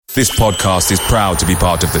This podcast is proud to be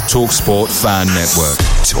part of the TalkSport Fan Network.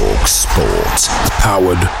 TalkSport.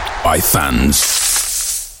 Powered by fans.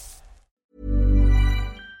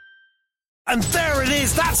 And there it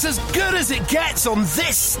is, that's as good as it gets on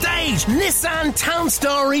this stage. Nissan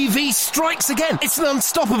Townstar EV strikes again. It's an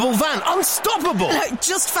unstoppable van, unstoppable.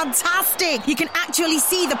 Just fantastic. You can actually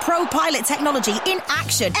see the ProPilot technology in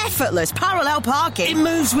action. Effortless parallel parking. It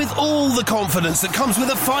moves with all the confidence that comes with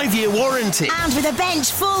a 5-year warranty. And with a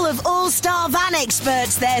bench full of all-star van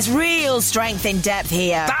experts, there's real strength in depth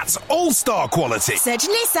here. That's all-star quality. Search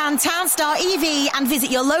Nissan Townstar EV and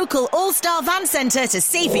visit your local all-star van centre to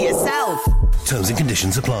see for yourself. Terms and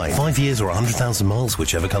conditions apply. 5 years or 100,000 miles,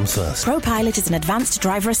 whichever comes first. ProPilot is an advanced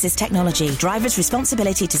driver assist technology. Driver's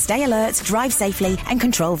responsibility to stay alert, drive safely and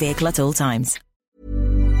control vehicle at all times.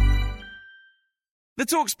 The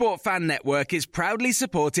TalkSport Fan Network is proudly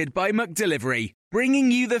supported by McDelivery, bringing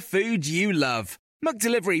you the food you love.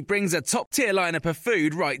 McDelivery brings a top-tier lineup of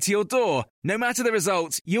food right to your door. No matter the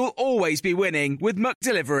result, you'll always be winning with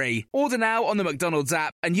McDelivery. Order now on the McDonald's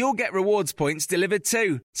app and you'll get rewards points delivered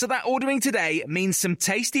too. So that ordering today means some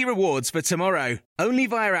tasty rewards for tomorrow. Only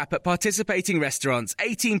via app at participating restaurants.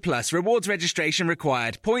 18 plus. Rewards registration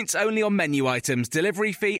required. Points only on menu items.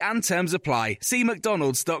 Delivery fee and terms apply. See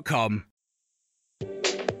mcdonalds.com.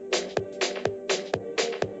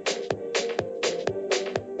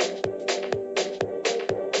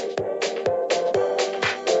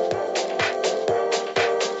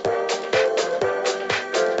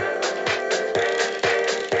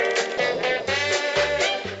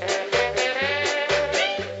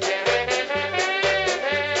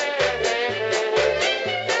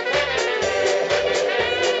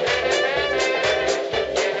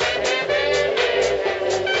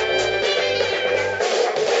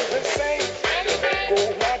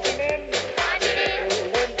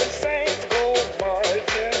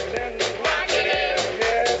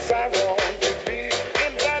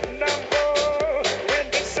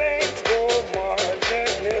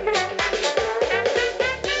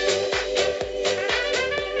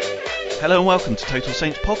 Hello and welcome to Total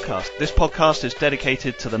Saints Podcast. This podcast is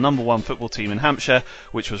dedicated to the number one football team in Hampshire,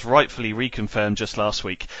 which was rightfully reconfirmed just last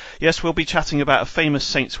week. Yes, we'll be chatting about a famous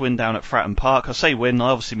Saints win down at Fratton Park. I say win,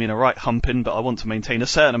 I obviously mean a right humping, but I want to maintain a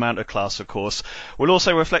certain amount of class, of course. We'll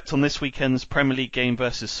also reflect on this weekend's Premier League game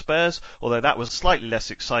versus Spurs, although that was slightly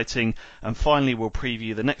less exciting. And finally, we'll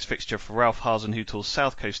preview the next fixture for Ralph Hasenhüttl's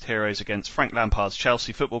South Coast Heroes against Frank Lampard's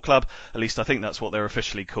Chelsea Football Club. At least I think that's what they're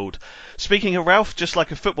officially called. Speaking of Ralph, just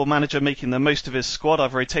like a football manager making the most of his squad,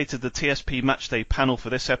 I've rotated the TSP Matchday panel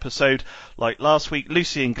for this episode. Like last week,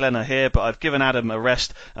 Lucy and Glenn are here, but I've given Adam a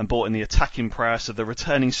rest and brought in the attacking prowess of the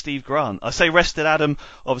returning Steve Grant. I say rested Adam,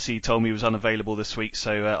 obviously he told me he was unavailable this week,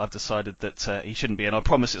 so I've decided that he shouldn't be, and I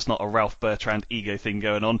promise it's not a Ralph Bertrand ego thing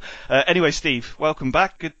going on. Anyway, Steve, welcome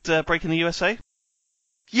back. Good break in the USA?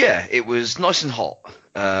 Yeah, it was nice and hot.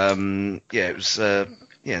 It was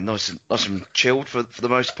nice and chilled for the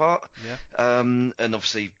most part. Yeah. And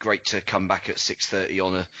obviously great to come back at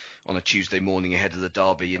 6:30 on a Tuesday morning ahead of the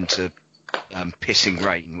derby into pissing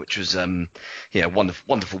rain, which was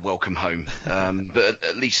wonderful welcome home. But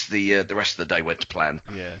at least the rest of the day went to plan.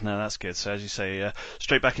 Yeah, no, that's good. So as you say,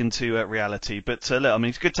 straight back into reality. But look, I mean,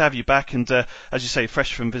 it's good to have you back, and as you say,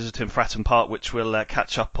 fresh from visiting Fratton Park, which we'll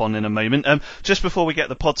catch up on in a moment. Just before we get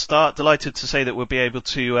the pod start, delighted to say that we'll be able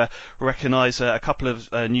to recognise a couple of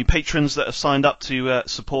new patrons that have signed up to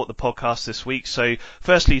support the podcast this week. So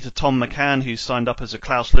firstly to Tom McCann, who's signed up as a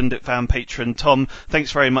Klaus Lundit fan patron. Tom,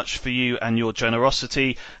 thanks very much for you and your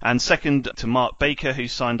generosity. And second to Mark Baker, who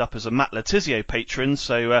signed up as a Matt Letizio patron,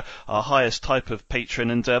 so our highest type of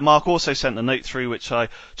patron. And Mark also sent a note through which I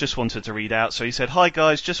just wanted to read out. So he said, "Hi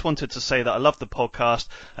guys, just wanted to say that I love the podcast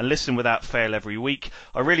and listen without fail every week.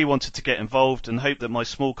 I really wanted to get involved and hope that my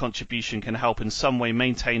small contribution can help in some way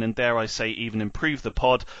maintain and, dare I say, even improve the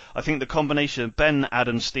pod. I think the combination of Ben,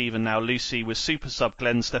 Adam, Steve and now Lucy, with super sub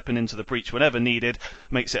Glenn stepping into the breach whenever needed,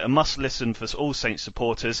 makes it a must listen for all Saints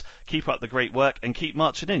supporters. Keep up the great work and keep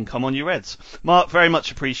marching in. Come on, you Reds." Mark, very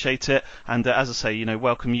much appreciate it. And as I say,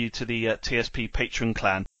 welcome you to the TSP patron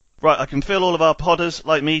clan. Right, I can feel all of our podders,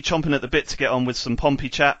 like me, chomping at the bit to get on with some Pompey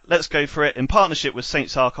chat. Let's go for it, in partnership with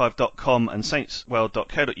saintsarchive.com and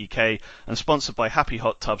saintsworld.co.uk and sponsored by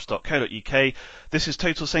happyhottubs.co.uk. This is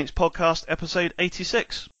Total Saints Podcast, episode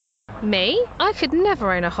 86. Me? I could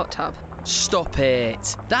never own a hot tub. Stop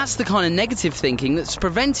it. That's the kind of negative thinking that's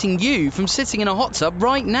preventing you from sitting in a hot tub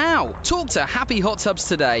right now. Talk to Happy Hot Tubs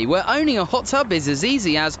today, where owning a hot tub is as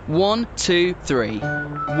easy as 1, 2, 3.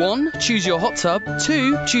 1. Choose your hot tub.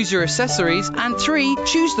 2. Choose your accessories. And 3.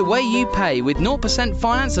 Choose the way you pay with 0%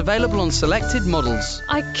 finance available on selected models.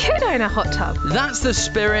 I could own a hot tub. That's the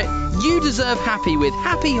spirit. You deserve happy with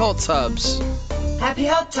Happy Hot Tubs.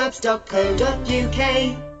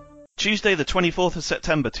 happyhottubs.co.uk. Tuesday the 24th of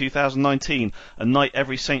September 2019, a night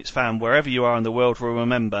every Saints fan wherever you are in the world will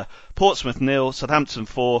remember. Portsmouth 0, Southampton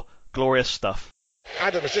 4, glorious stuff.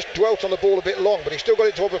 Adams just dwelt on the ball a bit long, but he still got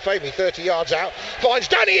it to Obafemi, 30 yards out. Finds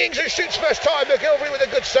Danny Ings, who shoots first time. McGilvery with a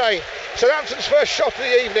good save. Southampton's first shot of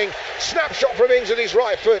the evening. Snapshot from Ings with his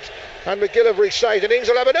right foot. And McGilvery saved, and Ings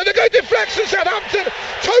will have another good deflection. Southampton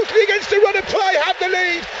totally against the run of play, have the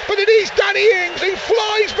lead. But it is Danny Ings who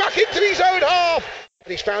flies back into his own half. And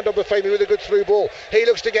he's found Obafemi with a good through ball. He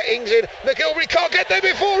looks to get Ings in. McGilvery can't get there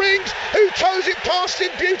before Ings, who toes it past him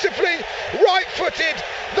beautifully. Right-footed.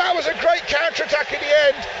 That was a great counter-attack in the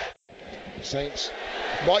end. Saints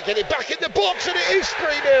might get it back in the box, and it is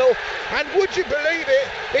 3-0. And would you believe it?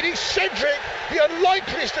 It is Cedric, the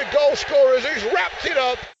unlikeliest of goal scorers, who's wrapped it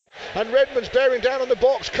up. And Redmond's bearing down on the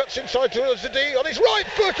box, cuts inside towards the D on his right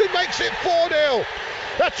foot and makes it 4-0.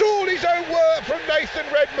 That's all his own work from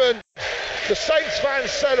Nathan Redmond. The Saints fans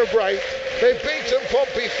celebrate. They've beaten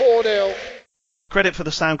Pompey 4-0. Credit for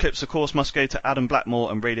the sound clips, of course, must go to Adam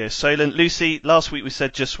Blackmore and Radio Solent. Lucy, last week we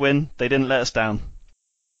said just win. They didn't let us down.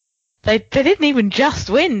 They didn't even just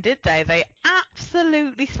win, did they? They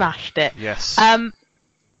absolutely smashed it. Yes. I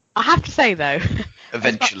have to say, though...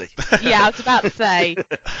 Eventually. I was about to say,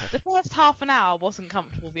 the first half an hour wasn't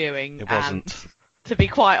comfortable viewing. It wasn't. And to be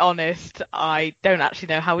quite honest, I don't actually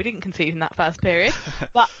know how we didn't concede in that first period.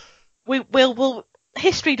 But we'll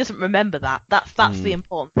history doesn't remember that. That's the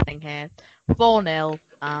important thing here. 4-0.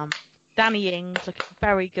 Danny Ings looking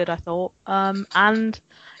very good, I thought. And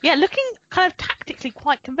yeah, looking kind of tactically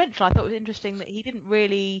quite conventional. I thought it was interesting that he didn't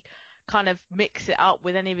really kind of mix it up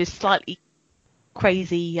with any of his slightly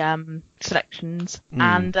crazy selections,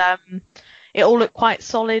 and it all looked quite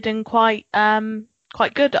solid and quite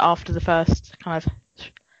good after the first kind of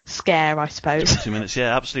scare, I suppose. 2 minutes,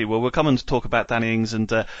 yeah, absolutely. Well, we'll come and talk about Danny Ings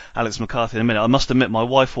and Alex McCarthy in a minute. I must admit, my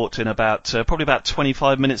wife walked in probably about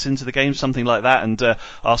 25 minutes into the game, something like that, and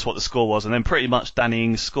asked what the score was, and then pretty much Danny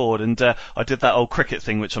Ings scored, and I did that old cricket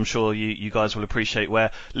thing, which I'm sure you guys will appreciate,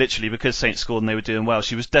 where literally because Saints scored and they were doing well,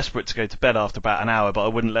 she was desperate to go to bed after about an hour, but I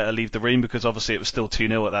wouldn't let her leave the room because obviously it was still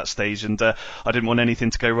 2-0 at that stage, and I didn't want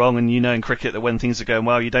anything to go wrong, and you know in cricket that when things are going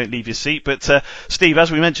well, you don't leave your seat. But Steve,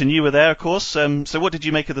 as we mentioned, you were there, of course, so what did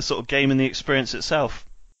you make of the sort of game and the experience itself?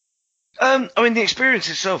 The experience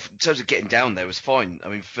itself, in terms of getting down there, was fine. I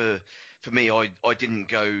mean, for me, I didn't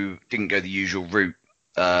go the usual route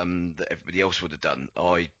that everybody else would have done.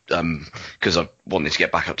 Because I wanted to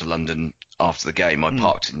get back up to London after the game. I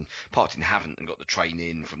parked in Havant and got the train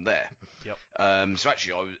in from there. Yep. So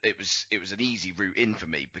actually, it was an easy route in for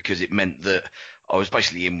me because it meant that I was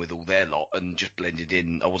basically in with all their lot and just blended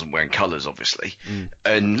in. I wasn't wearing colours, obviously,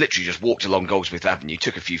 and literally just walked along Goldsmith Avenue,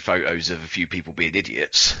 took a few photos of a few people being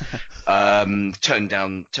idiots, turned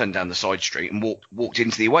down the side street and walked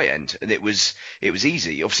into the away end, and it was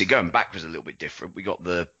easy. Obviously, going back was a little bit different. We got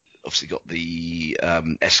the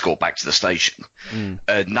escort back to the station,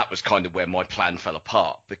 and that was kind of where my plan fell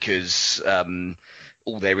apart because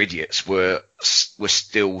all their idiots were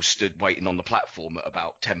still stood waiting on the platform at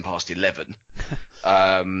about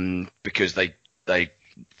 11:10, because they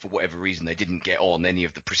for whatever reason they didn't get on any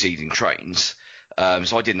of the preceding trains.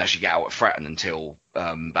 So I didn't actually get out at Fratton until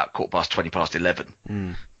about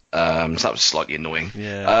 11:15. So that was slightly annoying.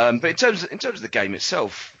 Yeah. But in terms of the game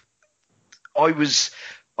itself, I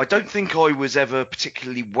don't think I was ever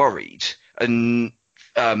particularly worried, and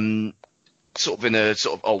we're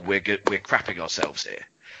crapping ourselves here.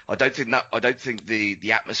 I don't think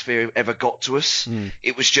the atmosphere ever got to us.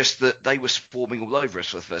 It was just that they were swarming all over us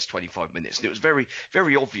for the first 25 minutes, and it was very,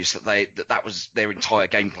 very obvious that was their entire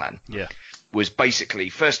game plan. Yeah, was basically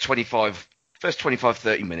first 25,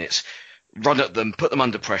 30 minutes, run at them, put them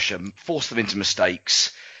under pressure, force them into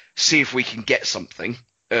mistakes, see if we can get something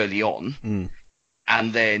early on.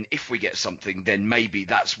 And then if we get something, then maybe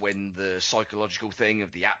that's when the psychological thing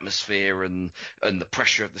of the atmosphere and the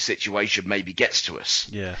pressure of the situation maybe gets to us.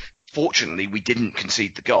 Yeah. Fortunately, we didn't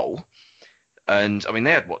concede the goal. And, I mean,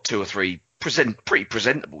 they had, 2 or 3 pretty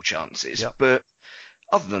presentable chances. Yep. But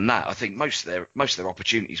other than that, I think most of their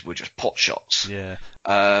opportunities were just pot shots. Yeah.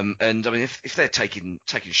 And I mean, if they're taking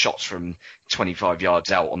shots from 25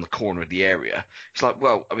 yards out on the corner of the area, it's like,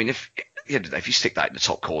 well, I mean, if you stick that in the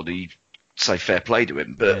top corner, you say fair play to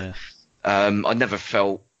him. But I never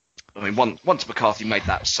felt. I mean, once McCarthy made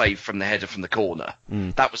that save from the header from the corner,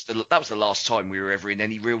 that was the last time we were ever in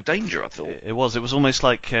any real danger, I thought. It was almost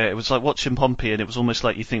like watching Pompey, and it was almost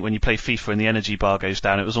like you think when you play FIFA and the energy bar goes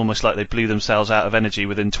down, it was almost like they blew themselves out of energy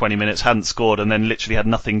within 20 minutes, hadn't scored, and then literally had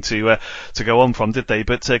nothing to go on from, did they?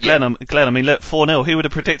 But Glenn, I mean, look, 4-0. Who would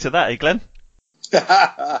have predicted that, Glenn?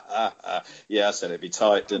 Yeah, I said it'd be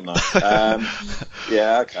tight, didn't I?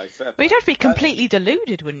 Yeah, okay, fair. But you'd have to be completely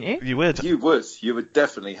deluded, wouldn't you? You would. You would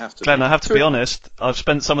definitely have to. Glenn, I have to be honest. I've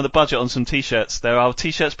spent some of the budget on some T-shirts. There are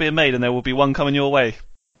T-shirts being made, and there will be one coming your way.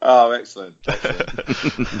 Oh, excellent.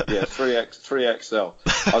 Yeah, 3XL.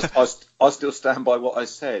 I still stand by what I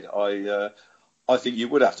said. I think you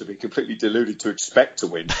would have to be completely deluded to expect to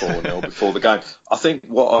win 4-0 before the game. I think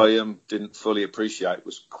what I didn't fully appreciate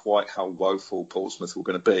was quite how woeful Portsmouth were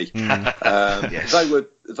going to be. Yes.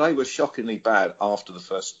 They were shockingly bad after the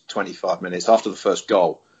first 25 minutes, after the first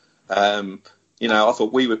goal. I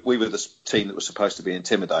thought we were the team that was supposed to be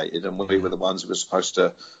intimidated, and we were the ones that were supposed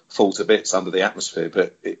to fall to bits under the atmosphere.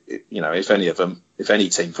 But if any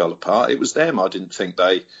team fell apart, it was them. I didn't think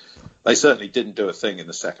they certainly didn't do a thing in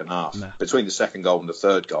the second half. No. Between the second goal and the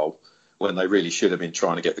third goal, when they really should have been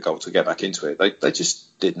trying to get the goal to get back into it, they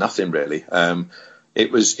just did nothing really.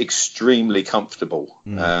 It was extremely comfortable.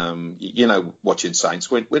 Watching Saints,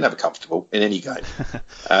 we're never comfortable in any game,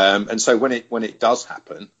 and so when it does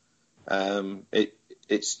happen,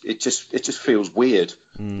 it just feels weird.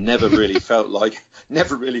 Never really felt like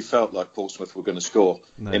Portsmouth were going to score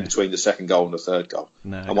in between the second goal and the third goal.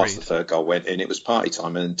 And once the third goal went in, it was party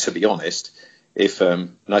time. And to be honest, if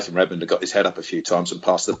Nathan Redmond had got his head up a few times and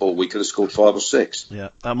passed the ball, we could have scored 5 or 6. Yeah,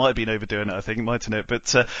 that might have been overdoing it, I think, mightn't it?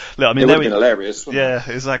 But look, I mean, it would have been hilarious. Yeah,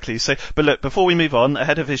 exactly. So, but look, before we move on,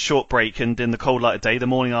 ahead of his short break and in the cold light of day, the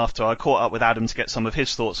morning after, I caught up with Adam to get some of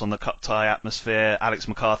his thoughts on the cup tie atmosphere, Alex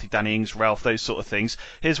McCarthy, Danny Ings, Ralph, those sort of things.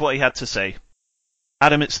 Here's what he had to say.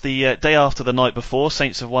 Adam, it's the day after the night before.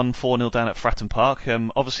 Saints have won 4-0 down at Fratton Park.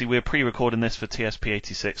 Obviously, we're pre-recording this for TSP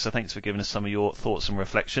 86, so thanks for giving us some of your thoughts and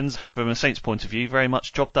reflections. From a Saints point of view, very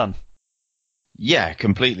much job done. Yeah,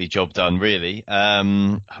 completely job done, really. I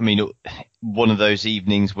mean, one of those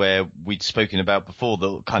evenings where we'd spoken about before,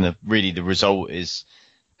 that kind of really the result is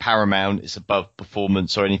paramount, it's above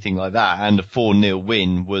performance or anything like that, and a 4-0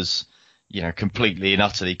 win was, completely and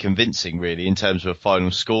utterly convincing, really, in terms of a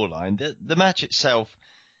final scoreline. The match itself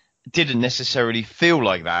didn't necessarily feel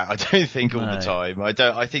like that, I don't think, all the time. I think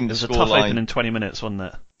the scoreline... It was a tough opening 20 minutes, wasn't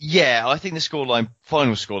it? Yeah, I think the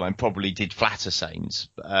final scoreline probably did flatter Saints,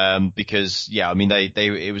 because, I mean,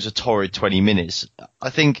 it was a torrid 20 minutes.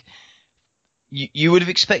 I think you would have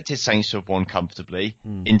expected Saints to have won comfortably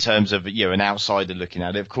in terms of, an outsider looking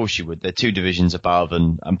at it. Of course you would. They're 2 divisions above,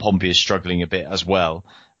 and Pompey is struggling a bit as well.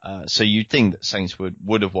 So you'd think that Saints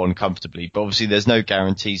would have won comfortably, but obviously there's no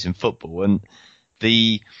guarantees in football, and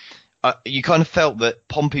you kind of felt that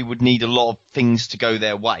Pompey would need a lot of things to go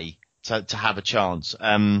their way to have a chance.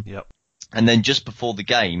 Yep. And then just before the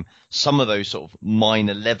game, some of those sort of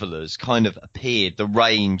minor levelers kind of appeared. The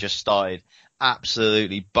rain just started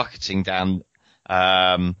absolutely bucketing down,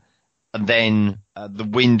 and then the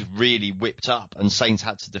wind really whipped up, and Saints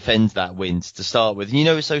had to defend that wind to start with. And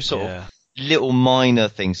it's those sort of little minor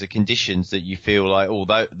things, the conditions that you feel like,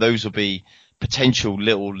 those will be potential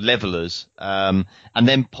little levelers. And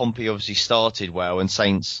then Pompey obviously started well, and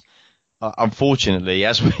Saints, unfortunately,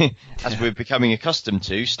 as we're becoming accustomed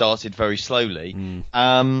to, started very slowly.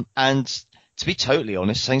 And to be totally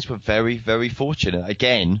honest, Saints were very, very fortunate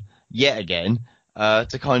yet again,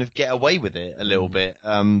 to kind of get away with it a little bit.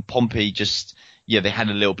 Pompey just, they had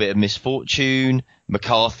a little bit of misfortune.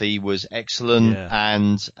 McCarthy was excellent,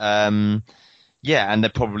 and and there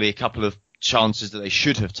probably a couple of chances that they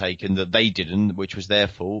should have taken that they didn't, which was their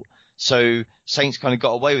fault. So Saints kind of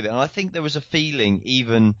got away with it, and I think there was a feeling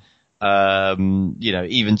even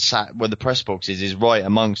sat where the press box is right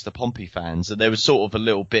amongst the Pompey fans, that there was sort of a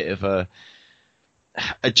little bit of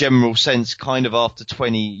a general sense, kind of after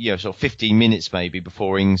 15 minutes maybe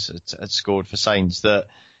before Ings had scored for Saints, that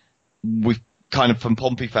we've kind of, from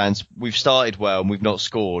Pompey fans, we've started well and we've not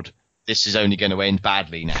scored. This is only going to end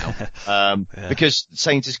badly now. Because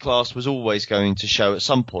Saints' class was always going to show at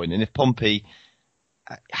some point. And if Pompey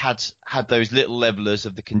had those little levelers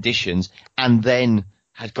of the conditions and then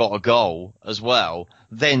had got a goal as well,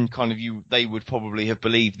 then kind of they would probably have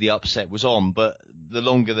believed the upset was on. But the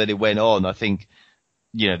longer that it went on, I think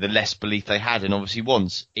the less belief they had. And obviously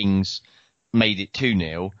once Ings made it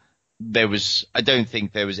 2-0, I don't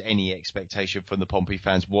think there was any expectation from the Pompey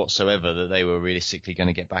fans whatsoever that they were realistically going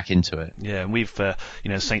to get back into it. Yeah, and we've,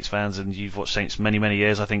 Saints fans, and you've watched Saints many, many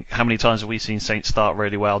years. I think how many times have we seen Saints start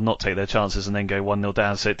really well, not take their chances, and then go 1-0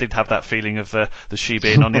 down? So it did have that feeling of the shoe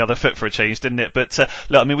being on the other foot for a change, didn't it? But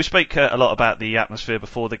look, I mean, we spoke a lot about the atmosphere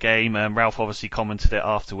before the game. Ralph obviously commented it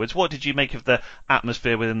afterwards. What did you make of the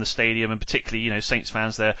atmosphere within the stadium, and particularly, Saints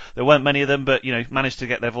fans? There weren't many of them, but managed to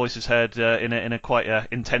get their voices heard in a quite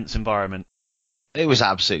intense environment. It was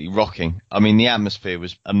absolutely rocking. I mean, the atmosphere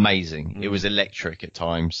was amazing. It was electric at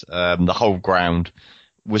times. The whole ground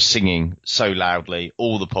was singing so loudly.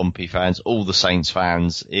 All the Pompey fans, all the Saints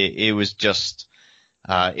fans. It was just,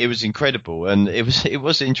 it was incredible. And it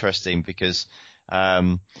was interesting because,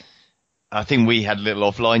 I think we had a little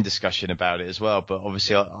offline discussion about it as well. But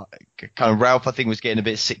obviously, Ralph, I think, was getting a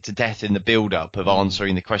bit sick to death in the build-up of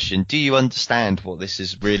answering the question, do you understand what this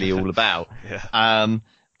is really all about? Yeah.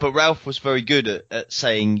 But Ralph was very good at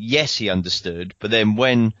saying, yes, he understood. But then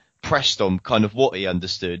when pressed on kind of what he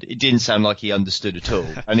understood, it didn't sound like he understood at all.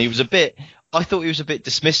 And I thought he was a bit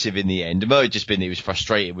dismissive in the end. It might have just been that he was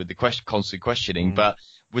frustrated with the constant questioning, but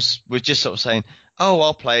was just sort of saying, oh,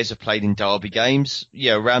 our players have played in derby games,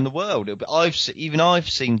 around the world. I've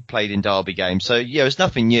seen played in derby games. So, it's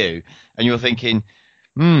nothing new. And you're thinking,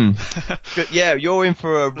 yeah, you're in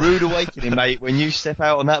for a rude awakening, mate, when you step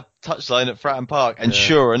out on that touchline at Fratton Park. And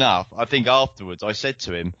sure enough, I think afterwards I said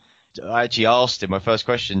to him, I actually asked him, my first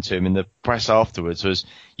question to him in the press afterwards was,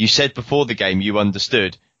 you said before the game you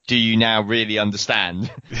understood. Do you now really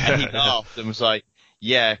understand? And he laughed and was like,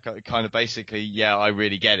 yeah, kind of basically, yeah, I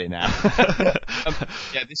really get it now.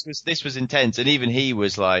 This was intense. And even he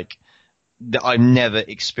was like, I've never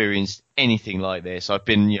experienced anything like this. I've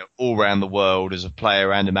been all around the world as a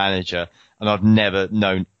player and a manager, and I've never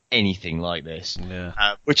known anything like this.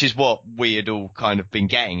 Yeah. Which is what we had all kind of been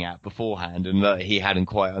getting at beforehand, and that he hadn't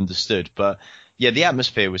quite understood. But yeah, the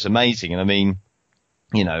atmosphere was amazing. And I mean,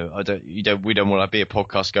 we don't want to be a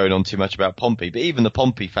podcast going on too much about Pompey, but even the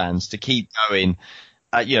Pompey fans to keep going,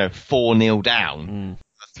 4-0 down.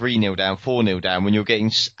 3-0 down, 4-0 down, when you're getting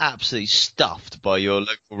absolutely stuffed by your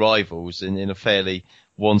local rivals in a fairly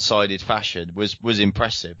one-sided fashion was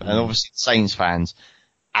impressive. And obviously the Saints fans,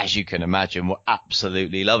 as you can imagine, were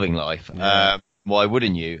absolutely loving life. Yeah. Why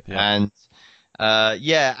wouldn't you? Yeah. And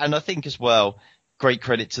and I think as well, great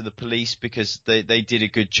credit to the police because they did a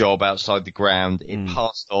good job outside the ground. It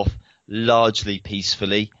passed off largely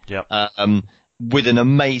peacefully. Yep. With an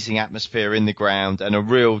amazing atmosphere in the ground and a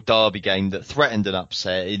real derby game that threatened an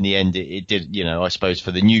upset. In the end, it did, I suppose for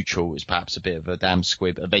the neutral, it was perhaps a bit of a damn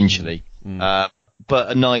squib eventually. But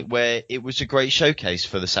a night where it was a great showcase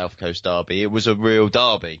for the South Coast derby. It was a real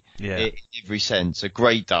derby in every sense, a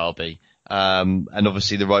great derby. And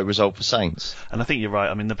obviously the right result for Saints. And I think you're right.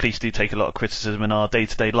 I mean, the police do take a lot of criticism in our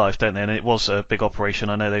day-to-day life, don't they? And it was a big operation.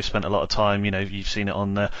 I know they've spent a lot of time, you've seen it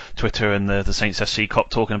on Twitter and the Saints SC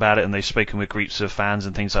Cop talking about it, and they've spoken with groups of fans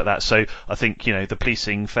and things like that. So I think, the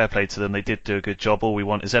policing, fair play to them, they did do a good job. All we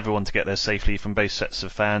want is everyone to get there safely from both sets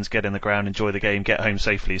of fans, get in the ground, enjoy the game, get home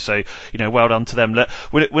safely. So, well done to them.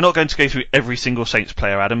 We're not going to go through every single Saints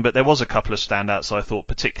player, Adam, but there was a couple of standouts, I thought,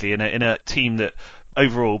 particularly in a team that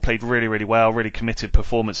overall played really, really well, really committed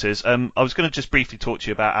performances. I was going to just briefly talk to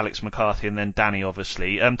you about Alex McCarthy and then Danny,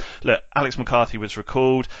 obviously. Look, Alex McCarthy was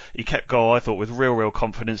recalled. He kept goal, I thought, with real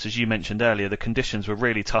confidence. As you mentioned earlier, the conditions were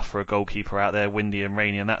really tough for a goalkeeper out there, windy and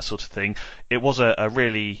rainy and that sort of thing. It was a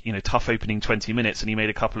really, tough opening 20 minutes, and he made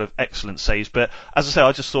a couple of excellent saves. But as I say,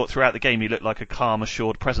 I just thought throughout the game he looked like a calm,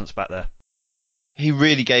 assured presence back there. He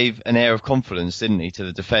really gave an air of confidence, didn't he, to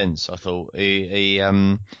the defence, I thought.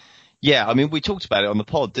 Yeah, I mean, we talked about it on the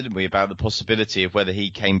pod, didn't we, about the possibility of whether he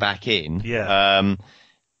came back in. Yeah.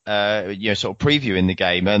 Sort of previewing the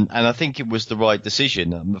game, and I think it was the right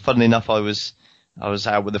decision. Funnily enough, I was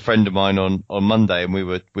out with a friend of mine on Monday, and we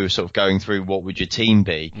were sort of going through what would your team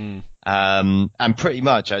be, and pretty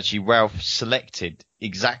much actually Ralph selected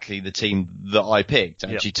exactly the team that I picked,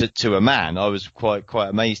 actually to a man. I was quite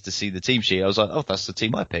amazed to see the team sheet. I was like, oh, that's the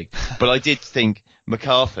team I picked. But I did think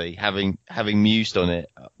McCarthy, having mused on it,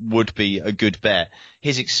 would be a good bet.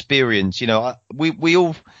 His experience, we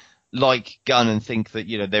all like Gunn and think that,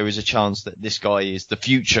 there is a chance that this guy is the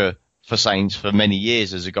future for Saints for many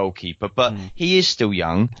years as a goalkeeper, but he is still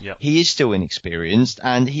young. Yep. He is still inexperienced,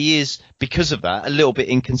 and he is, because of that, a little bit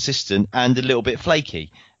inconsistent and a little bit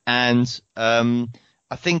flaky. And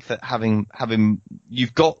I think that having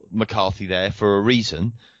you've got McCarthy there for a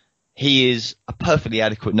reason. He is a perfectly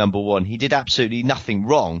adequate number one. He did absolutely nothing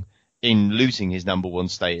wrong in losing his number one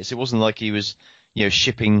status. It wasn't like he was,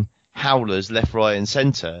 shipping howlers left, right and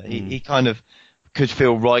centre. He kind of could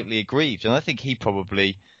feel rightly aggrieved. And I think he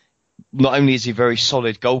probably, not only is he a very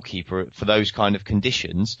solid goalkeeper for those kind of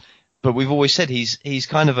conditions, but we've always said he's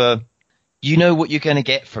kind of a, you know what you're going to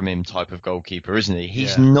get from him type of goalkeeper, isn't he?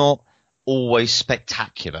 He's not always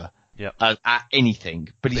spectacular at anything,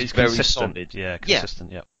 but he's very consistent. solid. Yeah,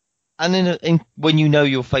 consistent, yeah. And then when you know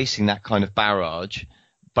you're facing that kind of barrage,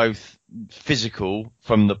 both physical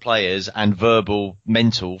from the players and verbal,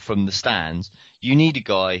 mental from the stands, you need a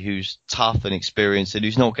guy who's tough and experienced and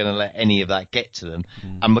who's not going to let any of that get to them.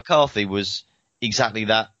 And McCarthy was exactly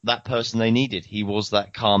that person they needed. He was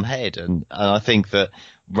that calm head. And I think that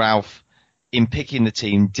Ralph, in picking the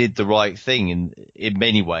team, did the right thing in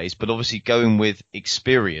many ways, but obviously going with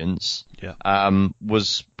experience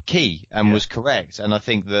was key and was correct. And I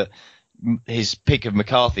think that his pick of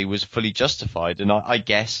McCarthy was fully justified. And I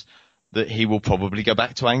guess that he will probably go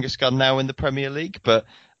back to Angus Gunn now in the Premier League. But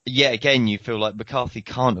yet again, you feel like McCarthy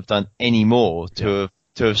can't have done any more to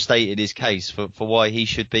have stated his case for why he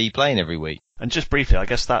should be playing every week. And just briefly, I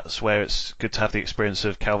guess that's where it's good to have the experience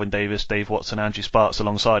of Calvin Davis, Dave Watson, Andrew Sparks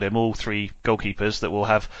alongside him, all three goalkeepers that will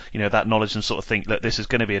have, that knowledge and sort of think, look, this is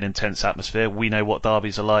going to be an intense atmosphere. We know what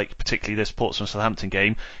derbies are like, particularly this Portsmouth-Southampton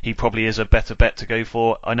game. He probably is a better bet to go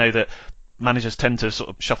for. I know that managers tend to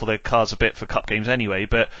sort of shuffle their cards a bit for cup games anyway,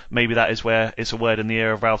 but maybe that is where it's a word in the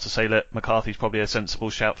ear of Ralph to say, look, McCarthy's probably a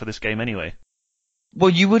sensible shout for this game anyway. Well,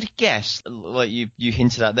 you would guess, like you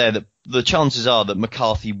hinted at there, that the chances are that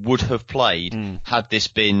McCarthy would have played had this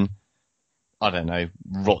been, I don't know,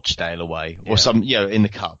 Rochdale away or in the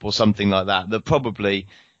cup or something like that. That probably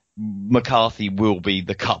McCarthy will be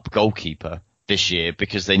the cup goalkeeper this year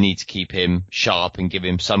because they need to keep him sharp and give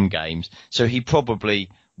him some games. So he probably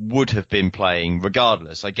would have been playing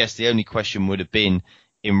regardless. I guess the only question would have been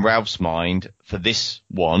in Ralph's mind for this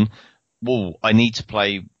one, well, I need to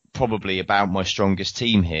play probably about my strongest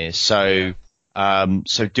team here. So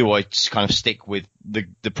do I just kind of stick with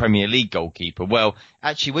the Premier League goalkeeper? Well,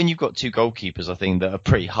 actually, when you've got two goalkeepers, I think that are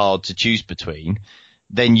pretty hard to choose between,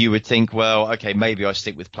 then you would think, well, okay, maybe I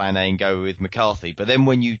stick with plan A and go with McCarthy. But then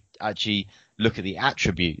when you actually look at the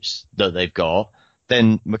attributes that they've got,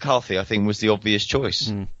 then McCarthy, I think, was the obvious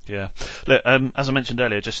choice. Yeah. Look, as I mentioned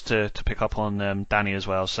earlier, just to pick up on Danny as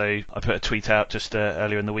well. So I put a tweet out just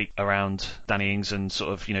earlier in the week around Danny Ings and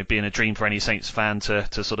sort of, being a dream for any Saints fan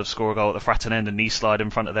to sort of score a goal at the Fratton End and knee slide in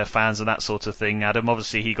front of their fans and that sort of thing. Adam,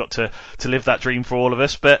 obviously he got to live that dream for all of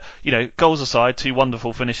us. But, goals aside, two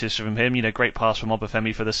wonderful finishes from him. Great pass from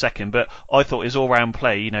Obafemi for the second. But I thought his all-round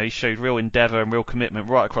play, he showed real endeavour and real commitment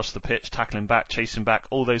right across the pitch, tackling back, chasing back,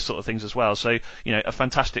 all those sort of things as well. So, a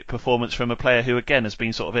fantastic performance from a player who, again, has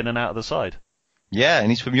been sort of in and out of the side. Yeah,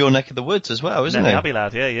 and he's from your neck of the woods as well, isn't he? Abbey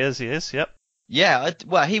lad, yeah, he is, yep. Yeah,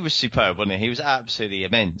 well, he was superb, wasn't he? He was absolutely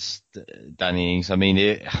immense, Danny Ings. I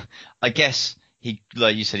mean, I guess he,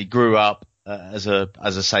 like you said, he grew up as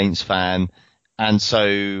a Saints fan, and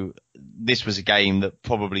so this was a game that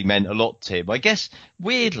probably meant a lot to him. I guess,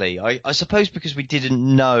 weirdly, I suppose because we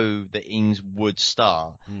didn't know that Ings would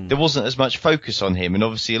start, there wasn't as much focus on him, and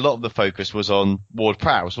obviously a lot of the focus was on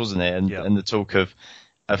Ward-Prowse, wasn't it? And the talk of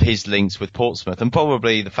his links with Portsmouth, and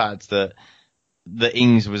probably the fact that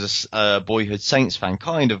Ings was a boyhood Saints fan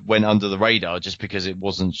kind of went under the radar just because it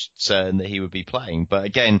wasn't certain that he would be playing. But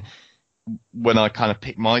again, when I kind of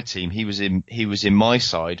picked my team, he was in my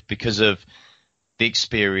side because of the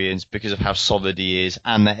experience, because of how solid he is,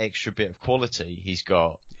 and that extra bit of quality he's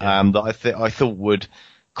got that I thought would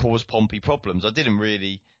cause Pompey problems. I didn't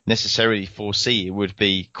really necessarily foresee it would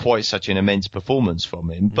be quite such an immense performance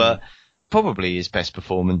from him, but probably his best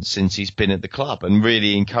performance since he's been at the club, and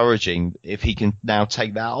really encouraging if he can now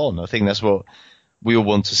take that on. I think that's what we all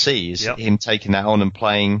want to see, is him taking that on and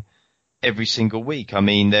playing every single week. I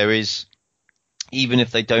mean, there is, even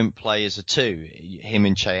if they don't play as a two, him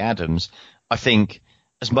and Che Adams, I think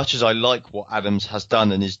as much as I like what Adams has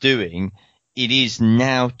done and is doing, it is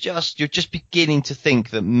now you're just beginning to think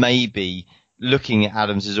that maybe looking at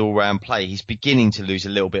Adams' all-round play, he's beginning to lose a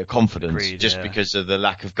little bit of confidence because of the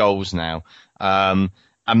lack of goals now. And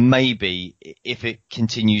maybe if it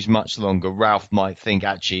continues much longer, Ralph might think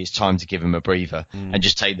actually it's time to give him a breather and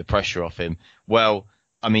just take the pressure off him. Well,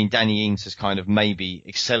 I mean, Danny Ings has kind of maybe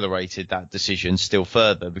accelerated that decision still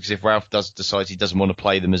further, because if Ralph does decide he doesn't want to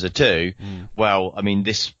play them as a two, well, I mean,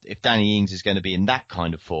 if Danny Ings is going to be in that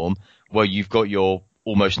kind of form, well, you've got your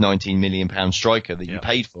almost £19 million striker that you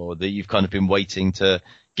paid for, that you've kind of been waiting to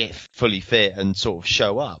get fully fit and sort of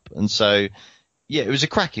show up. And so, yeah, it was a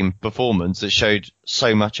cracking performance that showed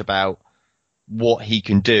so much about what he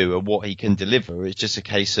can do and what he can deliver. It's just a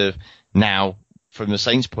case of now from the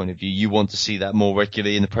Saints' point of view, you want to see that more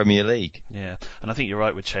regularly in the Premier League. Yeah, and I think you're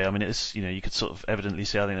right with Che. I mean, it's, you could sort of evidently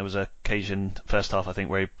see, I think there was an occasion first half, I think,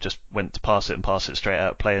 where he just went to pass it straight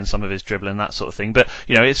out, playing some of his dribbling, that sort of thing. But,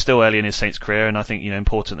 it's still early in his Saints career, and I think,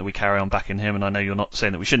 important that we carry on backing him, and I know you're not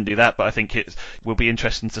saying that we shouldn't do that, but I think it will be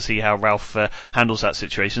interesting to see how Ralph handles that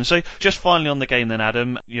situation. So, just finally on the game then,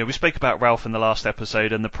 Adam, we spoke about Ralph in the last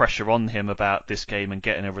episode and the pressure on him about this game and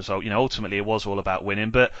getting a result. Ultimately it was all about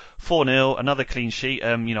winning, but 4-0, another clean sheet.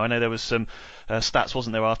 I know there was some stats,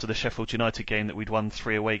 wasn't there, after the Sheffield United game that we'd won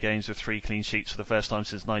 3 away games with 3 clean sheets for the first time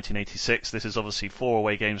since 1986. This is obviously 4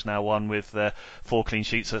 away games now won with 4 clean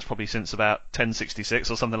sheets, so that's probably since about 1066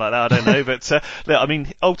 or something like that, I don't know. But look, I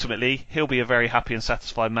mean, ultimately he'll be a very happy and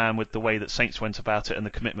satisfied man with the way that Saints went about it and the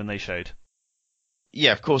commitment they showed.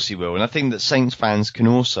 Yeah, of course he will, and I think that Saints fans can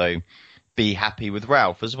also be happy with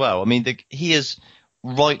Ralph as well. I mean, he has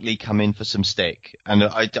rightly come in for some stick, and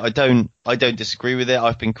I don't disagree with it.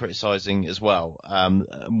 I've been criticising as well.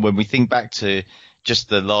 When we think back to just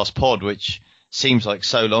the last pod, which seems like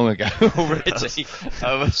so long ago already,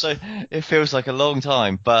 so it feels like a long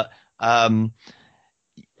time. But I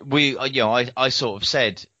sort of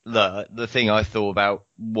said the thing I thought about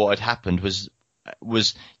what had happened was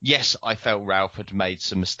yes, I felt Ralph had made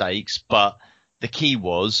some mistakes, but the key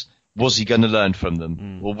was he going to learn from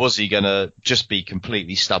them, or was he going to just be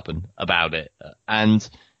completely stubborn about it? And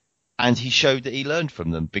he showed that he learned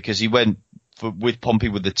from them, because he went with Pompey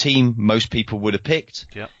with the team most people would have picked.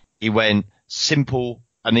 Yep. He went simple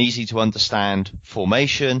and easy to understand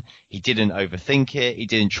formation. He didn't overthink it. He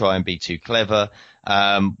didn't try and be too clever,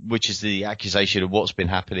 which is the accusation of what's been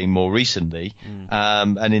happening more recently.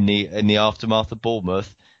 And in the aftermath of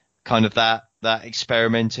Bournemouth, kind of that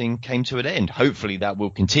experimenting came to an end. Hopefully that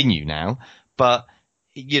will continue now. But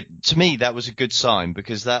to me, that was a good sign,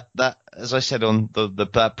 because that as I said on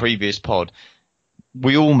that previous pod,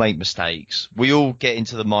 we all make mistakes. We all get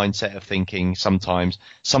into the mindset of thinking sometimes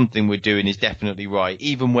something we're doing is definitely right,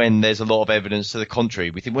 even when there's a lot of evidence to the contrary.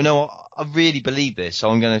 We think, well, no, I really believe this, so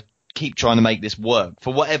I'm going to keep trying to make this work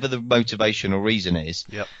for whatever the motivation or reason is.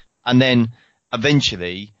 Yep. And then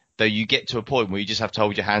eventually, though, you get to a point where you just have to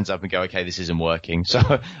hold your hands up and go, okay, this isn't working, so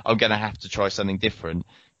I'm going to have to try something different.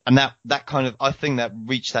 And that kind of, I think that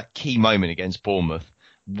reached that key moment against Bournemouth.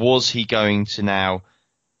 Was he going to now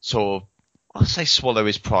sort of, I'll say swallow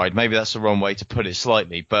his pride, maybe that's the wrong way to put it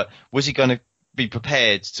slightly, but was he going to be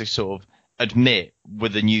prepared to sort of admit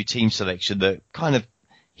with the new team selection that kind of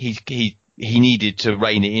he needed to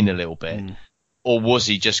rein it in a little bit? Or was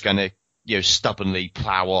he just going to, stubbornly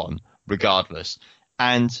plough on regardless?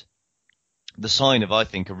 And the sign of, I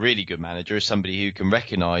think, a really good manager is somebody who can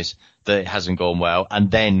recognise that it hasn't gone well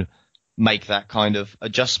and then make that kind of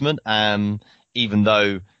adjustment. Even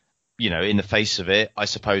though, in the face of it, I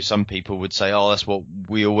suppose some people would say, oh, that's what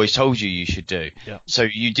we always told you should do. Yeah. So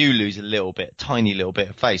you do lose tiny little bit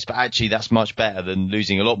of face, but actually that's much better than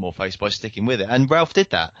losing a lot more face by sticking with it. And Ralph did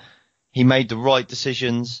that. He made the right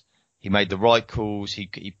decisions. He made the right calls. He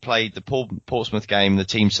played the Portsmouth game, the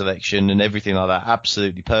team selection and everything like that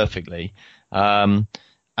absolutely perfectly. And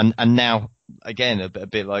now, again, a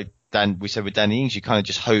bit like we said with Danny Ings, you kind of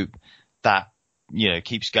just hope that,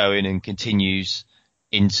 keeps going and continues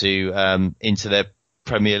into their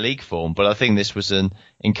Premier League form. But I think this was an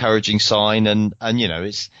encouraging sign, and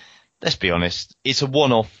it's, let's be honest, it's a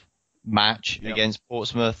one-off match against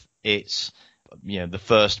Portsmouth. It's the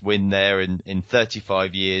first win there in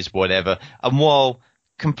 35 years, whatever. And while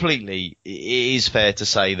completely, it is fair to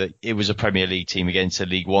say that it was a Premier League team against a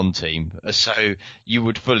League One team, so you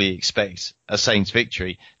would fully expect a Saints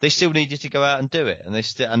victory. They still needed to go out and do it, and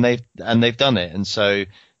they've done it, and so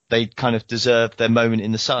they kind of deserved their moment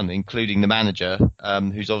in the sun, including the manager,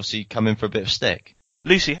 who's obviously come in for a bit of stick.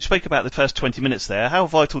 Lucy, you spoke about the first 20 minutes there. How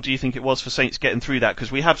vital do you think it was for Saints getting through that?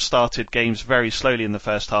 Because we have started games very slowly in the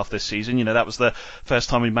first half this season. That was the first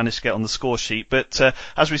time we managed to get on the score sheet. But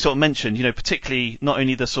as we sort of mentioned, particularly not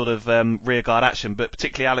only the sort of rearguard action, but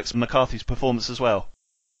particularly Alex McCarthy's performance as well.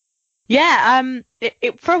 Yeah,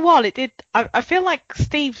 for a while it did. I feel like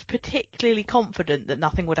Steve's particularly confident that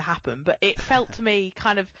nothing would happen, but it felt to me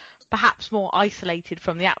kind of perhaps more isolated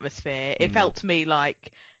from the atmosphere. It felt to me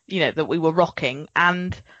like, that we were rocking,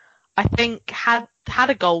 and I think had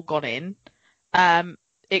a goal gone in,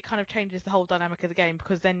 it kind of changes the whole dynamic of the game,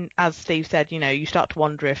 because then, as Steve said, you start to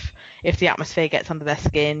wonder if the atmosphere gets under their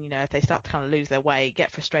skin, if they start to kind of lose their way,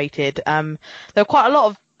 get frustrated. There were quite a lot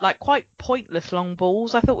of quite pointless long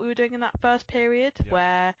balls I thought we were doing in that first period,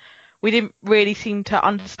 where we didn't really seem to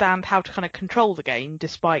understand how to kind of control the game,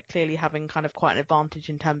 despite clearly having kind of quite an advantage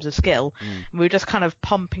in terms of skill. And we were just kind of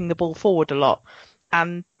pumping the ball forward a lot.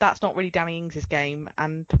 And that's not really Danny Ings' game.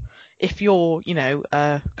 And if you're,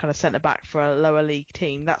 kind of centre back for a lower league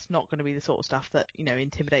team, that's not going to be the sort of stuff that,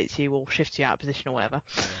 intimidates you or shifts you out of position or whatever.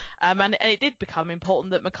 And it did become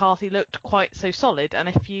important that McCarthy looked quite so solid. And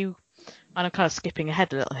if you, and I'm kind of skipping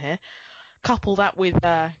ahead a little here, couple that with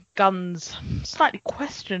Gunn's slightly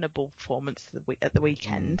questionable performance at the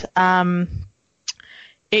weekend,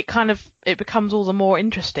 it becomes all the more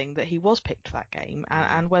interesting that he was picked for that game,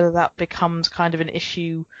 and whether that becomes kind of an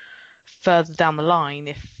issue further down the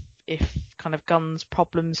line if kind of Gunn's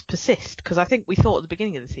problems persist. Because I think we thought at the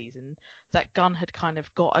beginning of the season that Gunn had kind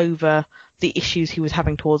of got over the issues he was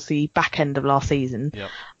having towards the back end of last season. Yep.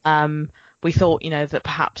 We thought, that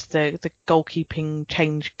perhaps the goalkeeping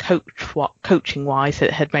change coaching wise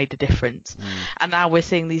had made a difference. And now we're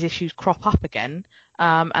seeing these issues crop up again.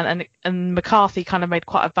 And McCarthy kind of made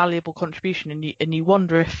quite a valuable contribution, and you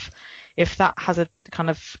wonder if that has a kind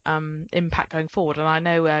of impact going forward. And I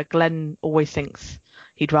know Glenn always thinks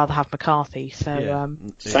he'd rather have McCarthy. So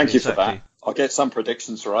thank you for that. I'll get some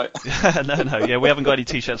predictions right. No, we haven't got any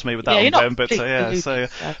t-shirts made with that on them,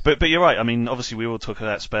 but you're right. I mean, obviously we all talk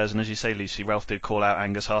about Spurs, and as you say, Lucy, Ralph did call out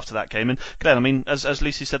Angus after that game, and Glenn, I mean, as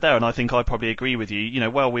Lucy said there, and I think I probably agree with you.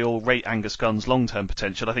 While we all rate Angus Gunn's long-term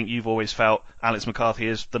potential, I think you've always felt Alex McCarthy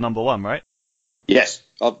is the number one, right? Yes,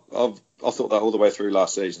 I thought that all the way through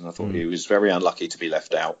last season. I thought he was very unlucky to be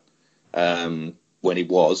left out when he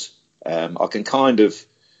was.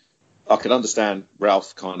 I can understand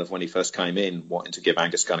Ralph kind of when he first came in wanting to give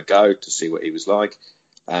Angus Gunn a go to see what he was like,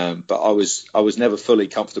 but I was never fully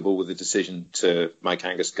comfortable with the decision to make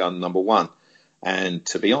Angus Gunn number one. And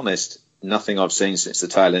to be honest, nothing I've seen since the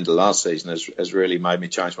tail end of last season has really made me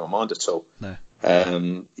change my mind at all. No.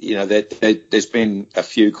 There's been a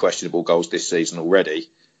few questionable goals this season already.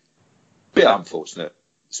 Bit unfortunate,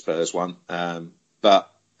 Spurs one,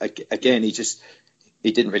 but again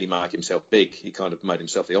he didn't really make himself big. He kind of made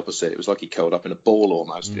himself the opposite. It was like he curled up in a ball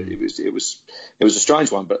almost. It was a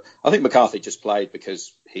strange one, but I think McCarthy just played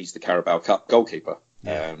because he's the Carabao Cup goalkeeper.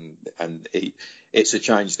 Yeah. And it's a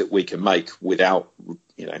change that we can make without,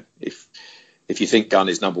 if you think Gunn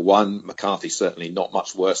is number one, McCarthy's certainly not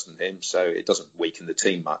much worse than him, so it doesn't weaken the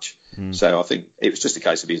team much. So I think it was just a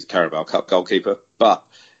case of he's the Carabao Cup goalkeeper, but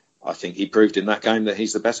I think he proved in that game that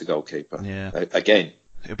he's the better goalkeeper. Yeah. Again.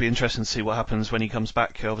 It'll be interesting to see what happens when he comes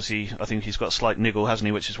back. Obviously, I think he's got a slight niggle, hasn't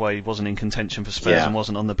he, which is why he wasn't in contention for Spurs and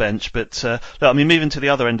wasn't on the bench. But, moving to the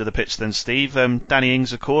other end of the pitch then, Steve, Danny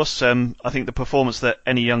Ings, of course, I think the performance that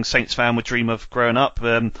any young Saints fan would dream of growing up,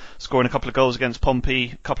 scoring a couple of goals against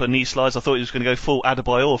Pompey, a couple of knee slides. I thought he was going to go full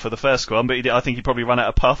Adebayor for the first one, but I think he probably ran out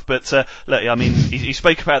of puff. But, he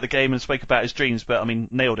spoke about the game and spoke about his dreams, but,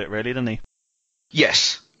 nailed it really, didn't he?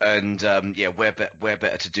 Yes. And where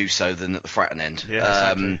better to do so than at the Fratton end.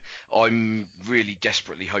 Yeah, exactly. I'm really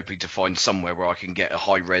desperately hoping to find somewhere where I can get a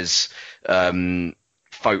high-res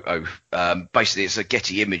photo. Basically, it's a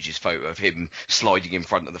Getty Images photo of him sliding in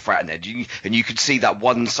front of the Fratton end, and you could see that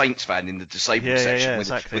one Saints fan in the disabled section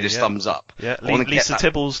with his thumbs up. Yeah, Lisa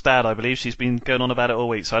Tibble's dad, I believe. She's been going on about it all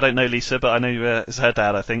week, so I don't know Lisa, but I know it's her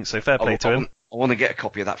dad, I think. So fair play to him. I want to get a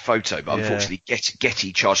copy of that photo, but unfortunately,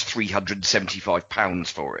 Getty charged £375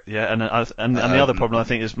 for it. Yeah, and the other problem I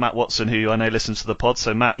think is Matt Watson, who I know listens to the pod.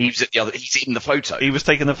 So Matt, he's in the photo. He was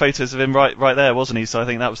taking the photos of him right there, wasn't he? So I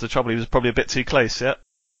think that was the trouble. He was probably a bit too close. Yeah.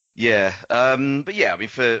 Yeah, but yeah,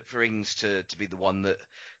 for Ings to be the one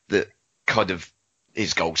that kind of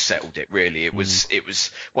his goal settled it. Really, it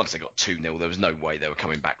was once they got 2-0, there was no way they were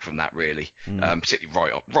coming back from that. Really,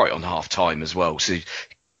 particularly right on half time as well. So.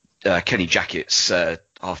 Kenny Jackett's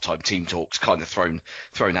half-time team talks kind of thrown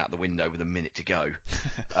out the window with a minute to go,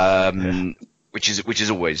 which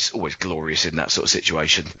is always glorious in that sort of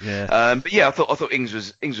situation. Yeah. But yeah, I thought Ings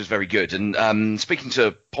was very good. And speaking to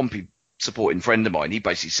a Pompey supporting friend of mine, he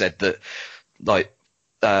basically said that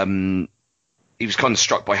he was kind of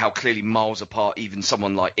struck by how clearly miles apart even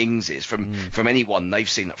someone like Ings is from anyone they've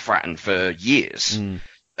seen at Fratton for years.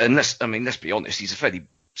 And let's be honest, he's a fairly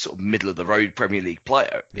sort of middle of the road Premier League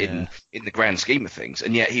player in the grand scheme of things,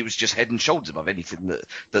 and yet he was just head and shoulders above anything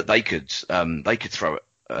that they could throw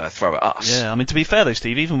at us. Yeah, to be fair though,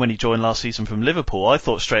 Steve, even when he joined last season from Liverpool, I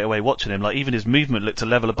thought straight away watching him, even his movement looked a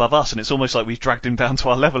level above us, and it's almost like we've dragged him down to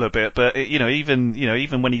our level a bit. But even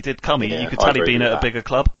when he did come, you could tell he'd been at a bigger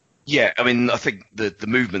club. Yeah, I think the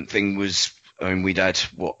movement thing was, we'd had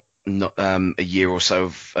not a year or so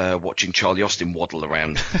of watching Charlie Austin waddle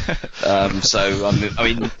around. So I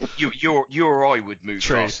mean, you or I would move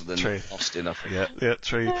faster than Austin, I think. Yeah,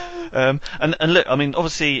 true. And look, I mean,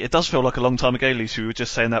 obviously, it does feel like a long time ago, Lucy. We were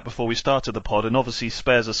just saying that before we started the pod, and obviously,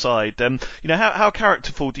 spares aside, how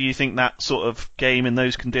characterful do you think that sort of game in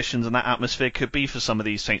those conditions and that atmosphere could be for some of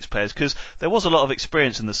these Saints players? Because there was a lot of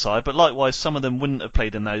experience in the side, but likewise, some of them wouldn't have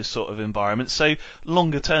played in those sort of environments. So,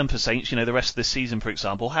 longer term for Saints, the rest of this season, for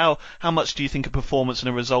example, how much do you think a performance and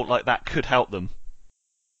a result like that could help them?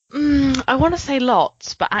 I want to say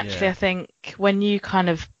lots, but actually I think when you kind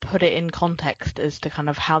of put it in context as to kind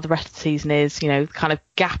of how the rest of the season is, kind of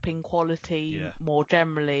gap in quality more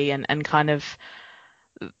generally, and kind of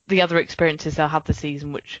the other experiences they'll have the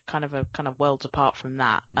season, which kind of are kind of worlds apart from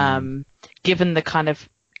that. Given the kind of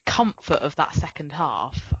comfort of that second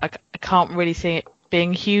half, I can't really see it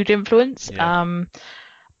being a huge influence.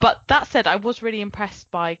 But that said, I was really impressed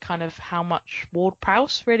by kind of how much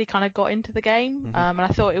Ward-Prowse really kind of got into the game. And I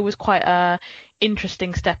thought it was quite a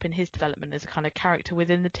interesting step in his development as a kind of character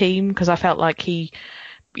within the team, because I felt like he,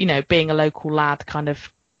 being a local lad, kind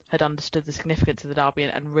of had understood the significance of the derby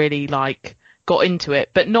and really got into it,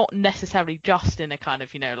 but not necessarily just in a kind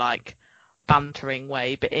of, bantering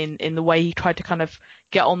way, but in the way he tried to kind of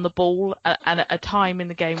get on the ball and at a time in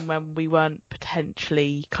the game when we weren't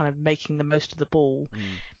potentially kind of making the most of the ball.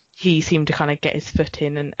 He seemed to kind of get his foot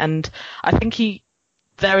in, and I think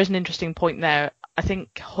there is an interesting point there. I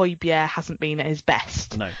think Højbjerg hasn't been at his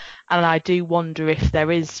best. No. And I do wonder if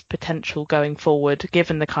there is potential going forward,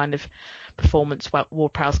 given the kind of performance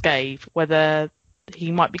Ward-Prowse gave, whether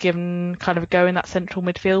he might be given kind of a go in that central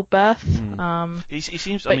midfield berth. He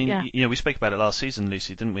seems, I mean, we spoke about it last season,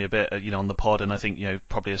 Lucy, didn't we, a bit, on the pod, and I think,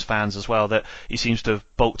 probably as fans as well, that he seems to have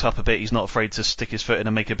bulked up a bit. He's not afraid to stick his foot in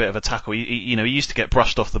and make a bit of a tackle. He used to get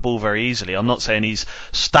brushed off the ball very easily. I'm not saying he's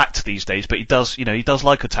stacked these days, but he does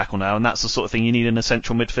like a tackle now, and that's the sort of thing you need in a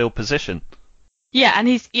central midfield position. Yeah, and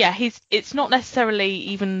it's not necessarily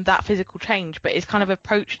even that physical change, but his kind of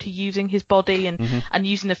approach to using his body and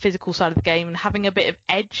using the physical side of the game and having a bit of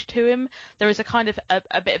edge to him. There is a kind of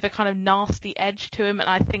a bit of a kind of nasty edge to him, and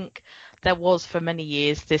I think there was for many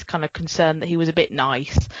years this kind of concern that he was a bit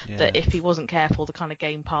nice, that if he wasn't careful, the kind of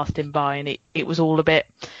game passed him by, and it was all a bit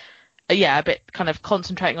kind of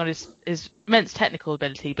concentrating on his immense technical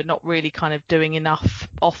ability, but not really kind of doing enough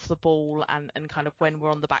off the ball and kind of when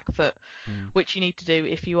we're on the back foot, which you need to do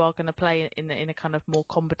if you are going to play in a kind of more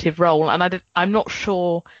combative role. And I'm not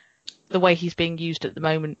sure the way he's being used at the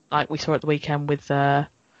moment, like we saw at the weekend with the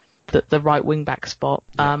right wing back spot.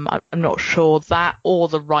 I'm not sure that or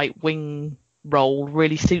the right wing role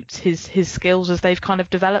really suits his skills as they've kind of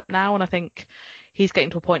developed now. And I think he's getting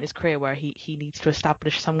to a point in his career where he needs to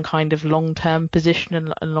establish some kind of long-term position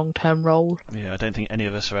and long-term role. Yeah, I don't think any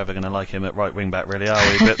of us are ever going to like him at right wing-back, really,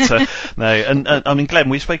 are we? But no, and I mean, Glenn,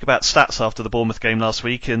 we spoke about stats after the Bournemouth game last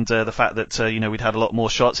week, and the fact that we'd had a lot more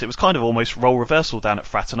shots. It was kind of almost role reversal down at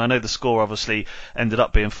Fratton. I know the score obviously ended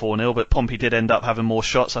up being 4-0, but Pompey did end up having more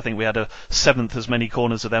shots. I think we had a seventh as many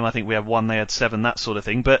corners of them. I think we had one, they had 7, that sort of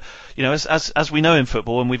thing. But as we know in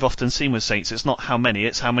football, and we've often seen with Saints, it's not how many,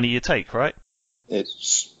 it's how many you take, right?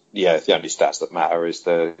 It's the only stats that matter is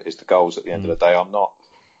the goals at the end of the day. I'm not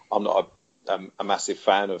a massive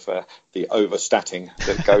fan of the overstatting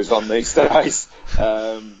that goes on these days.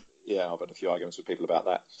 I've had a few arguments with people about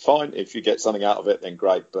that. Fine, if you get something out of it, then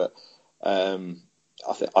great. But I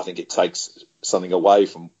think it takes something away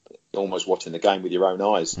from almost watching the game with your own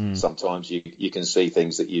eyes. Sometimes you can see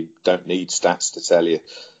things that you don't need stats to tell you.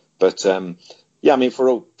 But I mean, for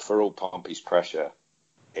all Pompey's pressure.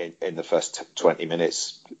 In the first 20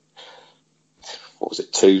 minutes, what was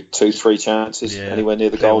it? 2-3 chances anywhere near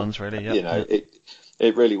the goal. Ones, really,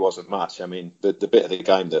 It really wasn't much. I mean, the bit of the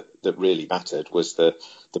game that really mattered was the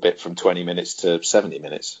bit from 20 minutes to 70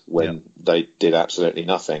 minutes when they did absolutely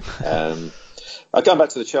nothing. Going back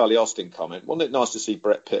to the Charlie Austin comment, wasn't it nice to see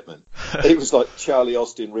Brett Pitman? It was like Charlie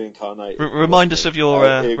Austin reincarnated. Remind us of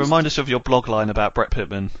your blog line about Brett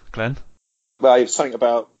Pitman, Glenn. Well, it was something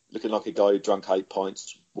about looking like a guy who drunk 8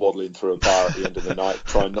 pints, waddling through a bar at the end of the night,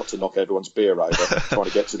 trying not to knock everyone's beer over, trying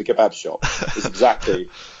to get to the kebab shop. It's exactly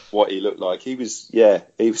what he looked like. He was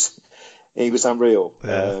unreal.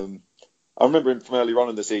 Yeah. I remember him from earlier on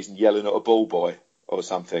in the season yelling at a ball boy or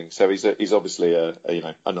something. So he's obviously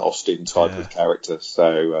an Austin type of character.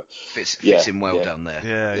 So fits him well down there.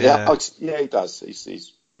 Yeah, he does.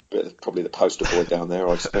 He's probably the poster boy down there,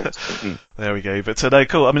 I expect. There we go. But no,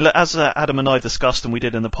 cool. I mean, as Adam and I discussed, and we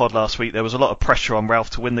did in the pod last week, there was a lot of pressure on Ralph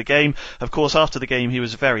to win the game. Of course, after the game, he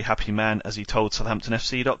was a very happy man, as he told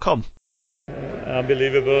SouthamptonFC.com.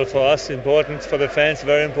 unbelievable for us, important for the fans,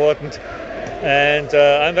 very important. And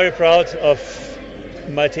I'm very proud of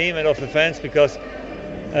my team and of the fans because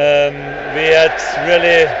we had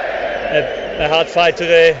really a hard fight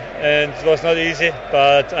today and it was not easy,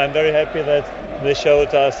 but I'm very happy that they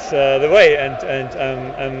showed us the way, and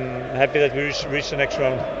I'm happy that we reached the next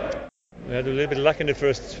round. We had a little bit of luck in the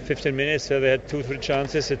first 15 minutes, so they had 2-3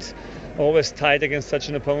 chances. It's always tight against such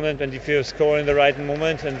an opponent, and if you score in the right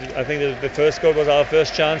moment, and I think that the first goal was our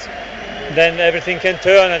first chance, then everything can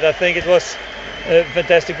turn, and I think it was a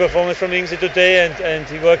fantastic performance from Ings today, and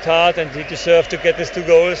he worked hard and he deserved to get his 2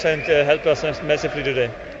 goals and helped us massively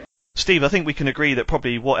today. Steve, I think we can agree that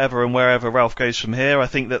probably whatever and wherever Ralph goes from here, I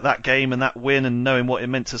think that game and that win and knowing what it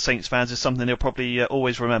meant to Saints fans is something he'll probably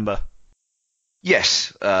always remember.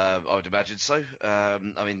 Yes, I would imagine so. I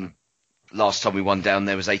mean, last time we won down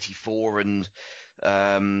there was '84, and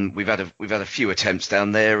we've had a few attempts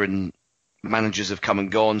down there, and managers have come and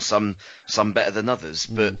gone, some better than others,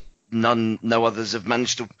 but no others have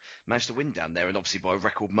managed to win down there, and obviously by a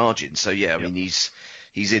record margin. So yeah, I mean he's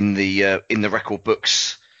in the record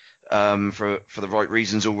books for the right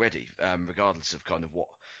reasons already, regardless of kind of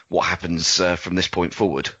what happens from this point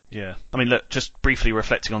forward. Yeah, I mean, look, just briefly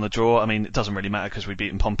reflecting on the draw. I mean, it doesn't really matter because we've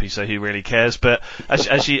beaten Pompey, so who really cares? But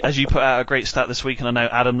as you put out a great stat this week, and I know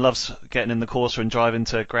Adam loves getting in the Corsa and driving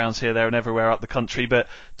to grounds here, there, and everywhere up the country. But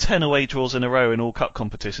 10 away draws in a row in all cup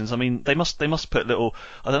competitions. I mean, they must put little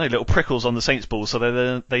prickles on the Saints ball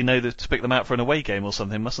so they know that to pick them out for an away game or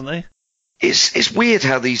something, mustn't they? It's weird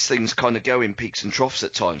how these things kind of go in peaks and troughs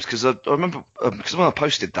at times, because I remember because when I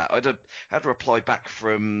posted that, I had a reply back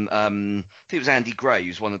from I think it was Andy Gray,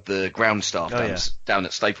 who's one of the ground staff down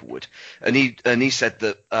at Staplewood, and he said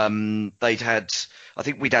that I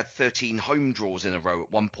think we'd had 13 home draws in a row at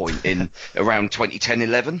one point in around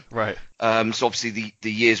 2010-11. Right. So obviously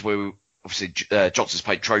the years where Johnson's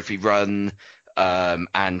Plate Trophy run.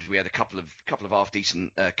 And we had a couple of half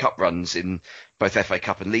decent cup runs in both FA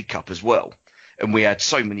Cup and League Cup as well, and we had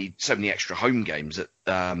so many extra home games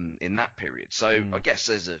in that period. So I guess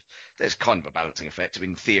there's kind of a balancing effect. I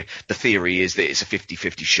mean, the theory is that it's a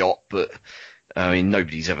 50-50 shot, but I mean,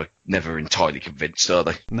 nobody's never entirely convinced, are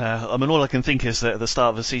they? No, I mean, all I can think is that at the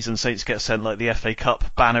start of the season, Saints get sent like the FA Cup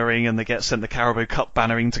bannering, and they get sent the Carabao Cup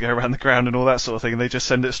bannering to go around the ground and all that sort of thing, and they just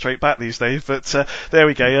send it straight back these days. But there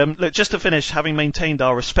we go. Look, just to finish, having maintained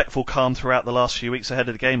our respectful calm throughout the last few weeks ahead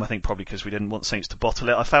of the game, I think probably because we didn't want Saints to bottle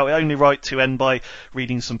it, I felt it only right to end by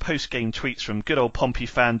reading some post-game tweets from good old Pompey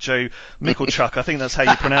fan Joe Michalchuk. I think that's how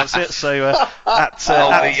you pronounce it. So the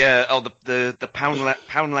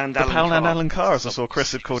Poundland Alan Carr, as I saw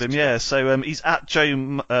Chris had called him. Yeah, so he's at Joe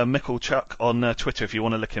Michalchuk on Twitter if you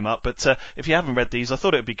want to look him up. But if you haven't read these, I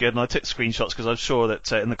thought it would be good, and I took screenshots because I'm sure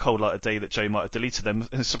that in the cold light of day that Joe might have deleted them.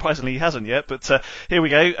 Surprisingly, he hasn't yet. But here we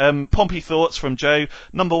go. Pompey thoughts from Joe.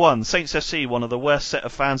 Number 1, Saints FC, one of the worst set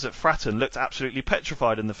of fans at Fratton, looked absolutely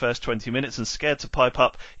petrified in the first 20 minutes and scared to pipe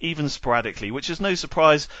up even sporadically, which is no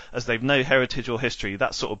surprise as they've no heritage or history.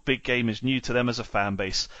 That sort of big game is new to them as a fan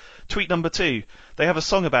base. Tweet number 2, they have a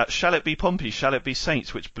song about shall it be Pompey, shall it be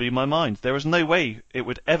Saints, which blew my mind. There is no way it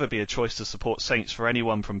would ever be a choice to support Saints for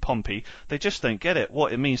anyone from Pompey. They just don't get it,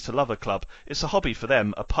 what it means to love a club. It's a hobby for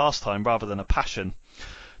them, a pastime rather than a passion.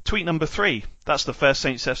 Tweet number 3, that's the first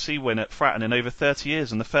Saints FC win at Fratton in over 30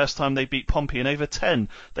 years and the first time they beat Pompey in over 10.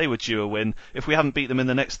 They were due a win. If we haven't beat them in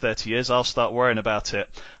the next 30 years, I'll start worrying about it.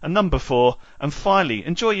 And number 4, and finally,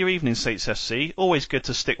 enjoy your evening, Saints FC. Always good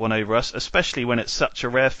to stick one over us, especially when it's such a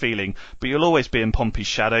rare feeling. But you'll always be in Pompey's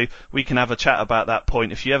shadow. We can have a chat about that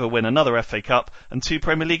point if you ever win another FA Cup and 2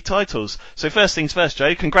 Premier League titles. So first things first,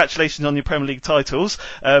 Joe, congratulations on your Premier League titles.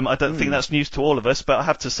 I don't think that's news to all of us, but I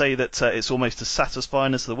have to say that it's almost as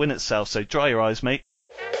satisfying as the win itself. So dry your eyes, mate.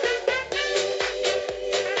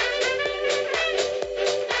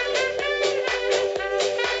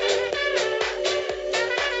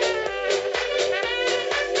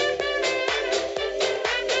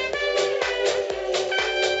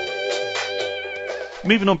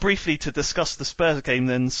 Moving on briefly to discuss the Spurs game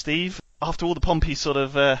then, Steve. After all the Pompey sort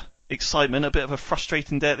of excitement, a bit of a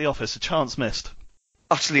frustrating day at the office, a chance missed.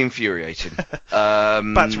 Utterly infuriating. Back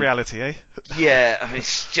to reality, eh? Yeah, I mean,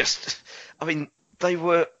 it's just... I mean,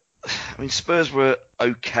 Spurs were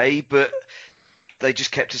okay, but they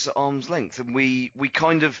just kept us at arm's length, and we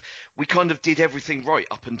kind of did everything right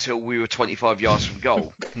up until we were 25 yards from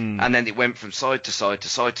goal, and then it went from side to side to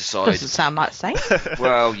side to side. Doesn't sound like Saints.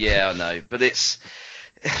 Well, yeah, I know, but it's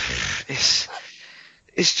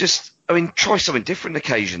just, I mean, try something different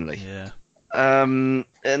occasionally. Yeah. And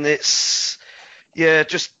it's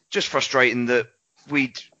just frustrating that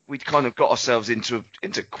we'd we'd kind of got ourselves into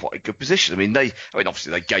quite a good position. I mean,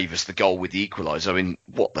 obviously they gave us the goal with the equaliser. I mean,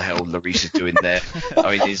 what the hell Lloris is doing there?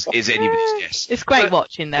 I mean, is anybody's guess. It's great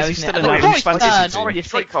watching though, isn't it?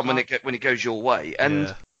 It's great fun when it goes your way.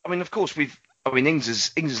 And I mean, of course, Ings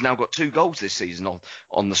has now got 2 goals this season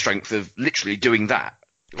on the strength of literally doing that.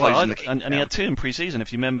 Well, and he had 2 in pre-season,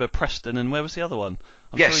 if you remember Preston, and where was the other one?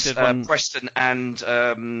 Preston and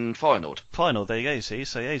Feyenoord. Feyenoord, there you go, you see.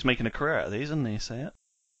 So, yeah, he's making a career out of these, isn't he? So,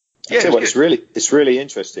 it's really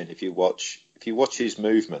interesting if you watch his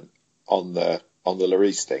movement on the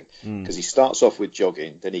Lloris thing, because he starts off with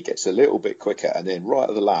jogging, then he gets a little bit quicker, and then right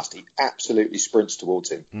at the last, he absolutely sprints towards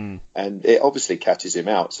him, and it obviously catches him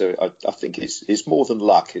out. So I think it's more than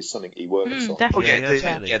luck; it's something he works on. Definitely.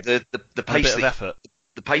 The pace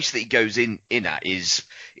the pace that he goes in at is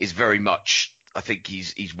very much. I think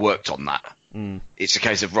he's worked on that. It's a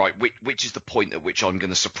case of which is the point at which I'm going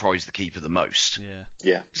to surprise the keeper the most. Yeah.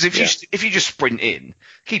 Because if you just sprint in,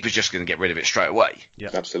 keeper's just going to get rid of it straight away. Yeah,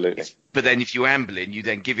 absolutely. But then if you amble in, you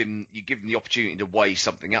then give him the opportunity to weigh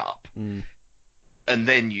something up, and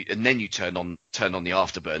then you turn on the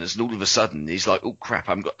afterburners, and all of a sudden he's like, oh crap,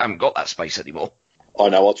 I haven't got that space anymore. I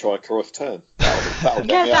know, I'll try a Cruyff turn.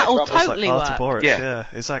 That'll totally work. Yeah,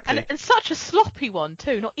 exactly. And such a sloppy one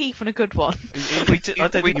too, not even a good one. I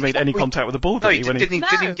don't think he made any contact with the ball, did he? Didn't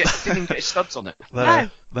even get his studs on it. No.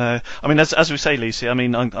 I mean, as we say, Lucy, I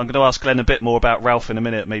mean, I'm going to ask Glenn a bit more about Ralph in a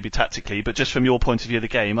minute, maybe tactically, but just from your point of view of the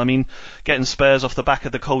game, I mean, getting Spurs off the back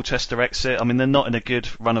of the Colchester exit, I mean, they're not in a good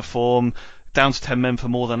run of form. Down to 10 men for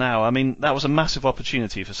more than an hour. I mean, that was a massive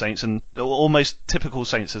opportunity for Saints, and almost typical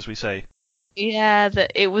Saints, as we say. Yeah,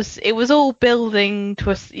 that it was all building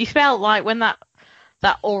to you felt like when that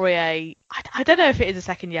Aurier, I don't know if it is a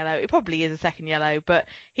second yellow, it probably is a second yellow, but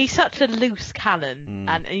he's such a loose cannon,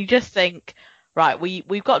 and you just think, right,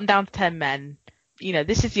 we've got him down to 10 men, you know,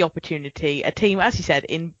 this is the opportunity, a team, as you said,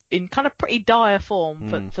 in kind of pretty dire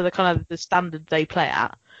form for the kind of the standard they play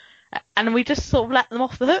at, and we just sort of let them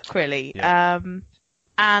off the hook, really.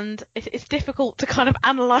 And it's difficult to kind of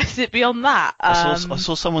analyse it beyond that. I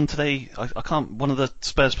saw someone today, one of the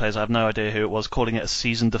Spurs players, I have no idea who it was, calling it a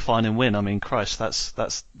season-defining win. I mean, Christ,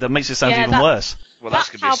 that makes it sound even worse. Well, that's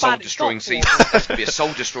going to be a soul-destroying season. That's going to be a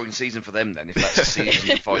soul-destroying season for them then, if that's a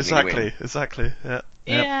season-defining win. Exactly.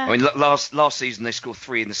 Yeah. I mean, last season they scored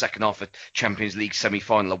 3 in the second half of Champions League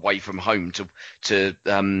semi-final away from home to get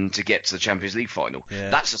to the Champions League final.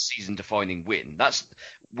 Yeah. That's a season-defining win. That's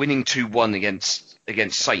winning 2-1 against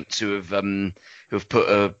Saints, who have put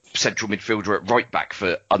a central midfielder at right back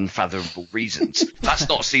for unfathomable reasons. That's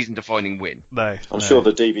not a season-defining win. No, I'm sure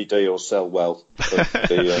the DVD will sell well for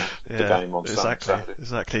the game on Saturday.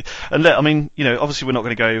 Exactly. And look, I mean, you know, obviously we're not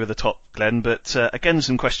going to go over the top, Glenn, but again,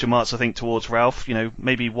 some question marks I think towards Ralph. You know,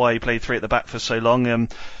 maybe why he played 3 at the back for so long.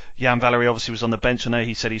 Jan Valery obviously was on the bench. I know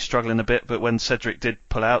he said he's struggling a bit, but when Cedric did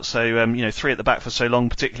pull out, so you know, 3 at the back for so long,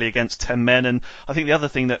 particularly against 10 men. And I think the other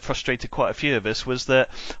thing that frustrated quite a few of us was that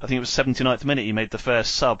I think it was 79th minute he made the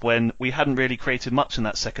first sub when we hadn't really created much in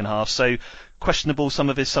that second half. So questionable some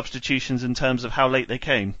of his substitutions in terms of how late they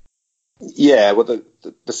came. Yeah, well, the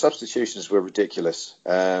substitutions were ridiculous.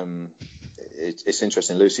 It's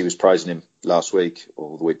interesting. Lucy was praising him last week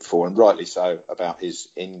or the week before, and rightly so, about his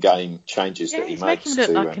in-game changes that he makes. He's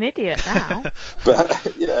making him look like an idiot now.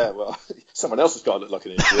 But yeah, well, someone else has got to look like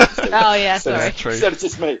an idiot. Oh yeah, sorry. Instead of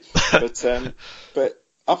just me. But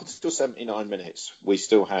up until 79 minutes, we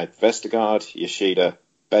still had Vestergaard, Yoshida,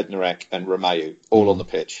 Bednarek, and Romeu all on the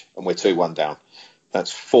pitch, and we're 2-1 down. That's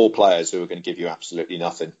 4 players who are going to give you absolutely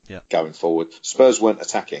nothing going forward. Spurs weren't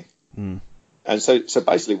attacking. And so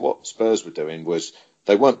basically what Spurs were doing was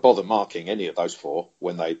they weren't bother marking any of those 4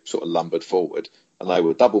 when they sort of lumbered forward. And they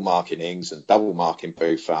were double marking Ings and double marking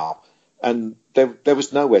Boufal. And there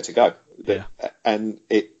was nowhere to go. Yeah. And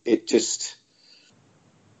it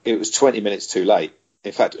was 20 minutes too late.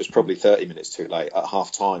 In fact, it was probably 30 minutes too late at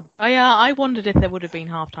half time. Oh yeah, I wondered if there would have been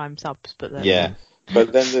half-time subs, but then... Yeah.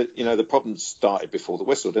 But then the problems started before the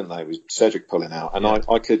whistle, didn't they? With Cedric pulling out, and I'm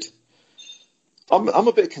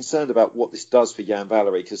a bit concerned about what this does for Jan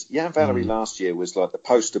Valery, because Jan Valery last year was like the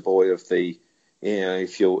poster boy of the, you know,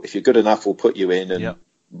 if you're good enough, we'll put you in, and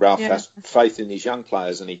Ralph has faith in these young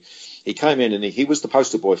players, and he came in and he was the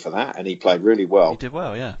poster boy for that, and he played really well. He did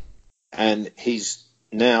well, yeah. And he's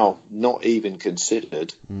now not even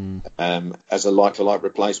considered as a like-for-like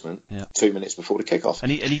replacement 2 minutes before the kickoff.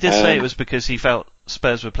 And he did say it was because he felt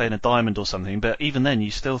Spurs were playing a diamond or something, but even then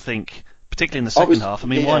you still think, particularly in the second half, I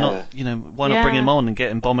mean, why not bring him on and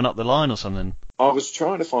get him bombing up the line or something? I was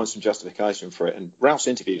trying to find some justification for it, and Ralph's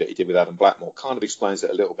interview that he did with Adam Blackmore kind of explains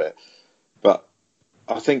it a little bit, but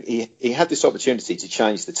I think he had this opportunity to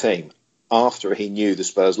change the team after he knew the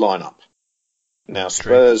Spurs lineup. Now,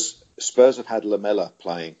 Spurs have had Lamela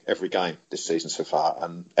playing every game this season so far,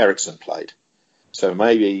 and Eriksen played. So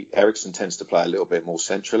maybe Eriksen tends to play a little bit more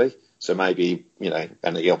centrally. So maybe,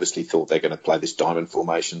 and he obviously thought they're going to play this diamond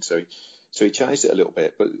formation. So he changed it a little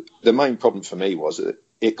bit. But the main problem for me was that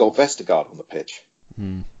it got Vestergaard on the pitch.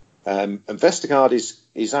 And Vestergaard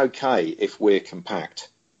is okay if we're compact.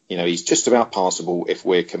 He's just about passable if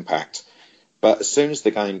we're compact. But as soon as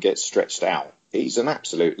the game gets stretched out, he's an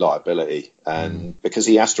absolute liability, and because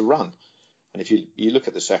he has to run. And if you look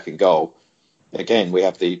at the second goal, again, we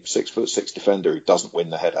have the 6'6" defender who doesn't win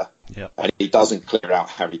the header, and he doesn't clear out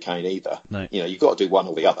Harry Kane either. No. You've got to do one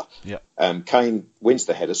or the other. Kane wins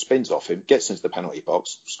the header, spins off him, gets into the penalty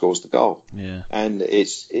box, scores the goal. And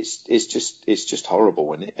it's just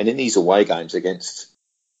horrible. And in these away games against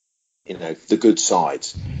the good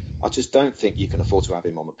sides, I just don't think you can afford to have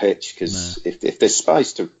him on the pitch, because if there's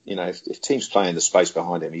space to, if teams play in the space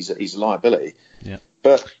behind him, he's a liability.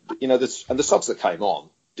 But the subs that came on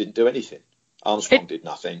didn't do anything. Armstrong did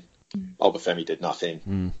nothing. Obafemi did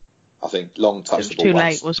nothing. I think Long touched the ball too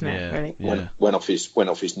once. late, wasn't it? Really? Went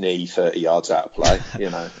off his knee 30 yards out of play.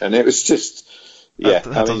 And it was just. That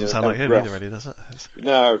doesn't sound like him either, really, does it?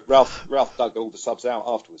 No, Ralph dug all the subs out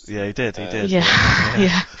afterwards. Yeah, he did.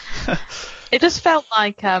 Yeah. It just felt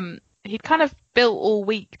like he'd kind of built all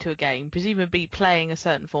week to a game, presumably playing a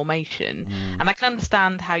certain formation. And I can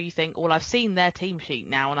understand how you think, well, I've seen their team sheet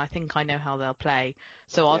now and I think I know how they'll play.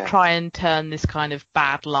 So I'll try and turn this kind of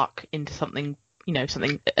bad luck into something,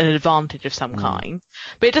 an advantage of some kind.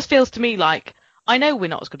 But it just feels to me like, I know we're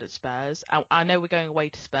not as good as Spurs. I know we're going away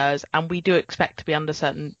to Spurs, and we do expect to be under a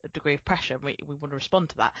certain degree of pressure. We want to respond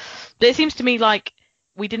to that. But it seems to me like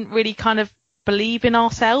we didn't really kind of believe in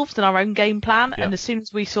ourselves and our own game plan. And as soon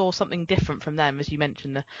as we saw something different from them, as you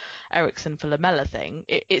mentioned, the Eriksen for Lamela thing,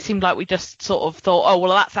 it seemed like we just sort of thought, oh,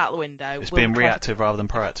 well, that's out the window. It's being reactive rather than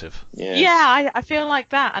proactive. I feel like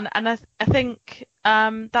that. And I think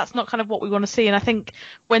that's not kind of what we want to see. And I think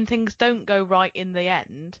when things don't go right in the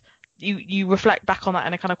end, you reflect back on that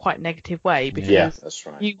in a kind of quite negative way, because that's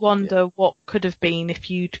right. You wonder what could have been if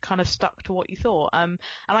you'd kind of stuck to what you thought. And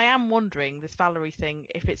I am wondering, this Valerie thing,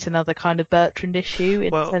 if it's another kind of Bertrand issue.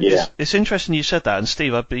 It's interesting you said that, and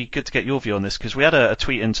Steve, I'd be good to get your view on this, because we had a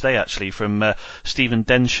tweet in today actually from Stephen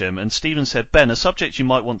Densham, and Stephen said, Ben, a subject you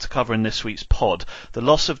might want to cover in this week's pod, the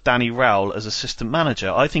loss of Danny Rowell as assistant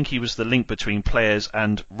manager. I think he was the link between players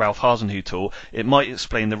and Ralph Hasenhüttl. It might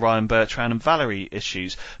explain the Ryan Bertrand and Valerie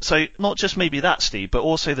issues. So not just maybe that, Steve, but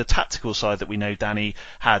also the tactical side that we know Danny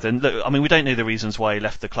had. And look, I mean, we don't know the reasons why he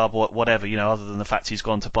left the club or whatever, other than the fact he's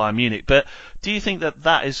gone to Bayern Munich. But do you think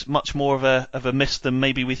that is much more of a miss than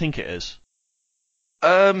maybe we think it is? Or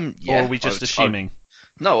are we just assuming?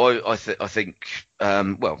 I think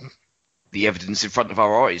the evidence in front of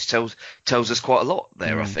our eyes tells us quite a lot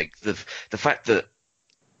there. I think the fact that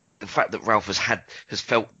Ralph has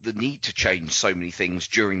felt the need to change so many things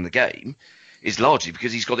during the game is largely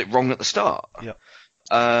because he's got it wrong at the start.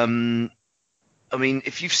 I mean,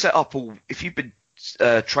 if you've been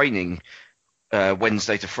training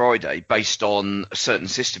Wednesday to Friday based on a certain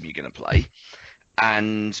system you're going to play,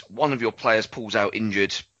 and one of your players pulls out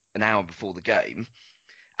injured an hour before the game,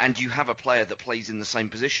 and you have a player that plays in the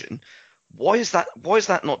same position, why is that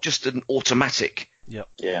not just an automatic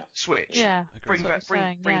switch?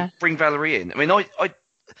 Bring Valerie in. I mean,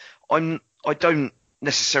 I don't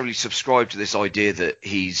necessarily subscribe to this idea that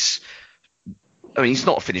he's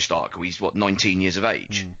not a finished article. He's 19 years of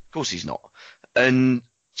age. Of course he's not. And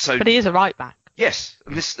so, but he is a right back. Yes,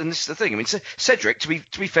 and this is the thing. I mean, Cedric, to be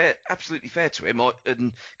fair, absolutely fair to him,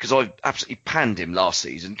 because I absolutely panned him last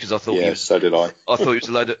season because I thought so did I. I thought he was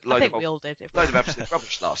a load of we all did. Load of absolute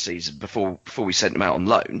rubbish last season before we sent him out on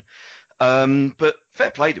loan. But fair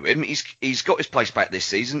play to him. He's got his place back this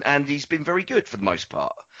season, and he's been very good for the most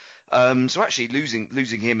part. So actually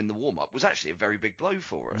losing him in the warm up was actually a very big blow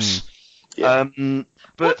for us.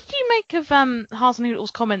 But what did you make of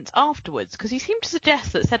Hasenhüttl's comments afterwards? Because he seemed to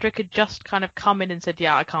suggest that Cedric had just kind of come in and said,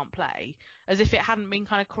 "Yeah, I can't play," as if it hadn't been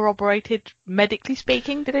kind of corroborated medically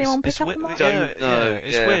speaking. Did anyone pick up on that?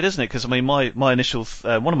 It's weird, isn't it? Because I mean, my initial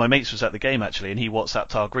one of my mates was at the game actually, and he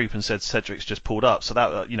WhatsApped our group and said Cedric's just pulled up. So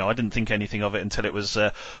that I didn't think anything of it until it was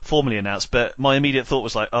formally announced. But my immediate thought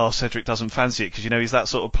was like, oh, Cedric doesn't fancy it because he's that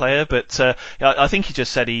sort of player. But I think he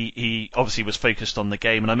just said he obviously was focused on the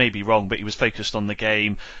game, and I may be wrong, but he was focused on the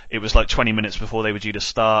game. It was like 20 minutes before they were due to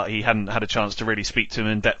start. He hadn't had a chance to really speak to him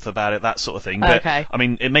in depth about it, that sort of thing. But, I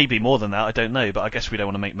mean, it may be more than that, I don't know, but I guess we don't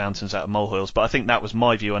want to make mountains out of molehills. But I think that was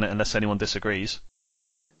my view on it, unless anyone disagrees.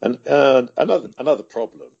 And another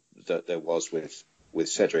problem that there was with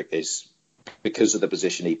Cedric is because of the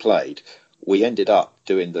position he played, we ended up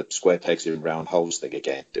doing the square pegs in round holes thing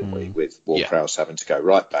again, didn't we? With Ward-Prowse having to go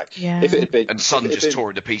right back. Yeah. If it had been, and Son just tore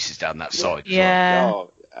into pieces down that side. Yeah.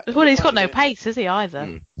 Well, he's got no pace, has he,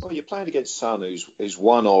 either? Well, you're playing against Son, who's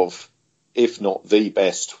one of, if not the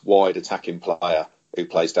best wide attacking player who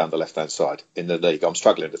plays down the left-hand side in the league. I'm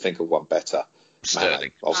struggling to think of one better.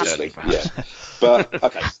 Sterling, obviously, Sterling, yeah. But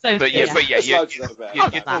okay, you're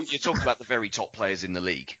talking about the very top players in the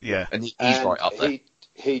league. Yeah, and he's right up there.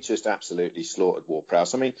 He just absolutely slaughtered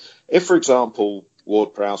Ward-Prowse. I mean, if, for example,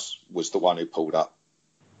 Ward-Prowse was the one who pulled up,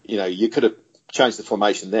 you could have changed the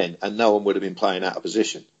formation then, and no one would have been playing out of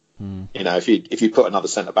position. If you put another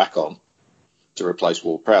centre back on to replace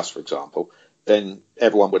Ward-Prowse, for example, then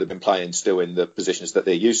everyone would have been playing still in the positions that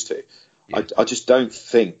they're used to. Yeah. I just don't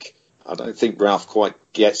think Ralph quite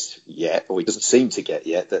gets yet, or he doesn't seem to get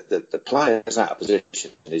yet, that the players out of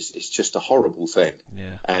position is just a horrible thing.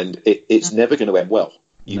 Yeah. And it's never going to end well.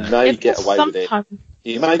 You may get away with it.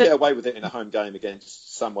 You may get away with it in a home game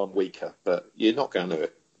against someone weaker, but you're not going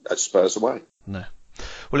to at Spurs away. No.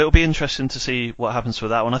 Well, it'll be interesting to see what happens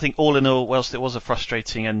with that one. I think all in all, whilst it was a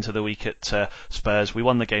frustrating end to the week at Spurs, we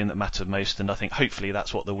won the game that mattered most, and I think hopefully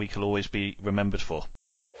that's what the week will always be remembered for.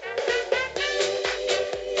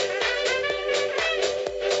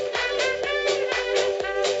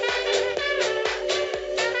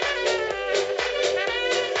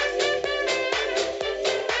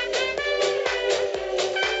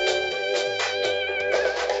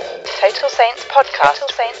 Total Saints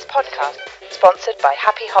Podcast. Sponsored by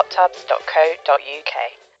happyhottubs.co.uk.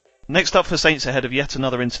 Next up for Saints ahead of yet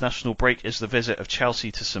another international break is the visit of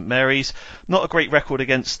Chelsea to St Mary's. Not a great record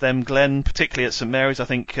against them, Glenn, particularly at St Mary's. I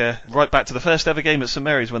think right back to the first ever game at St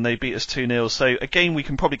Mary's when they beat us 2-0. So a game we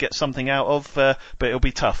can probably get something out of, but it'll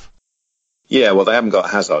be tough. Yeah, well, they haven't got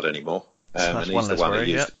Hazard anymore. That's and one he's the less one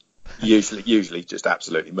worry, who usually just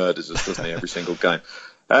absolutely murders us, doesn't he, every single game.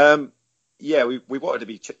 Yeah, we wanted to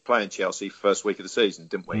be playing Chelsea first week of the season,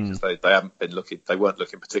 didn't we? Because they weren't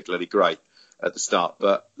looking particularly great at the start,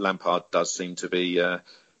 but Lampard does seem to be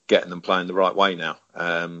getting them playing the right way now,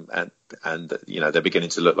 and they're beginning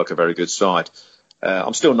to look like a very good side.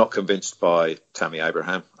 I'm still not convinced by Tammy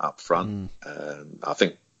Abraham up front. I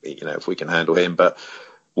think if we can handle him, but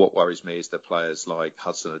what worries me is the players like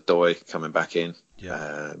Hudson-Odoi coming back in.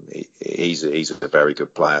 Yeah. He's a very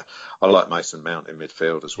good player. I like Mason Mount in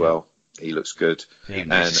midfield as well. He looks good. Yeah.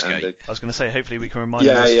 I was going to say, hopefully we can remind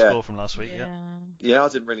him of the score from last week. Yeah, I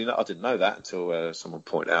didn't know that until someone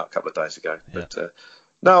pointed out a couple of days ago. Yeah. But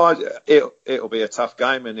no, it'll be a tough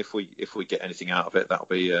game, and if we get anything out of it, that'll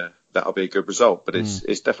be a good result. But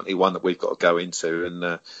it's definitely one that we've got to go into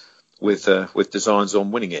and with designs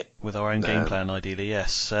on winning it with our own game plan, ideally.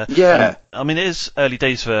 Yes. Yeah. I mean, it is early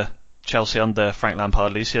days for Chelsea under Frank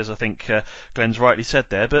Lampard, Lucy, as I think Glenn's rightly said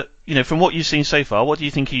there. But from what you've seen so far, what do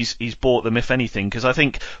you think he's bought them, if anything? Because I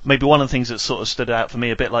think maybe one of the things that sort of stood out for me,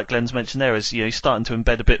 a bit like Glenn's mentioned there, is he's starting to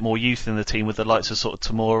embed a bit more youth in the team with the likes of sort of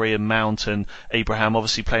Tomori and Mount and Abraham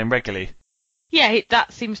obviously playing regularly. Yeah,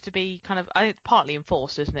 that seems to be kind of partly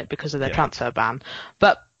enforced, isn't it, because of their transfer ban?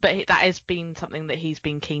 But that has been something that he's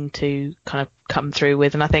been keen to kind of come through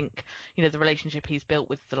with, and I think the relationship he's built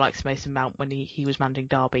with the likes of Mason Mount when he was managing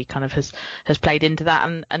Derby kind of has played into that,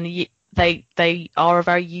 and they are a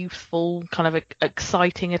very youthful, kind of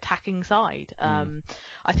exciting attacking side. I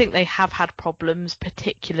think they have had problems,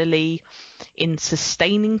 particularly in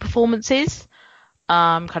sustaining performances.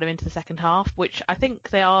 Kind of into the second half, which I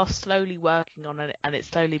think they are slowly working on it, and it's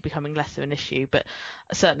slowly becoming less of an issue. But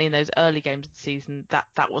certainly in those early games of the season,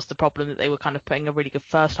 that was the problem, that they were kind of putting a really good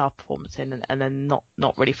first half performance in and then not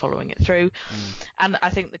really following it through. And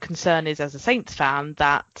I think the concern is, as a Saints fan,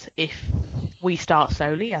 that if we start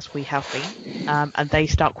slowly, as we have been, and they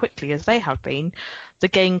start quickly, as they have been, the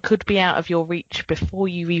game could be out of your reach before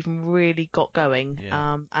you've even really got going.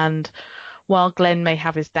 Yeah. And while Glenn may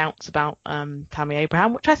have his doubts about Tammy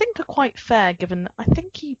Abraham, which I think are quite fair, given I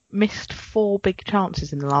think he missed 4 big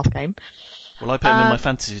chances in the last game. Well, I put him in my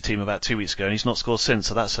fantasy team about 2 weeks ago, and he's not scored since,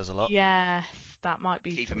 so that says a lot. Yes, that might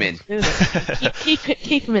be. Keep him in.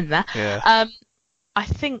 keep him in there. Yeah. I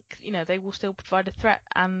think they will still provide a threat,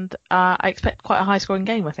 and I expect quite a high-scoring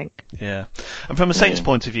game, I think. Yeah, and from a Saints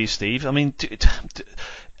point of view, Steve, I mean,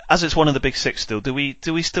 as it's one of the big six still, do we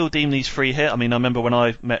still deem these free hit? I mean, I remember when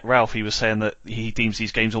I met Ralph, he was saying that he deems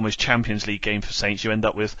these games almost Champions League games for Saints. You end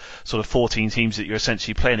up with sort of 14 teams that you're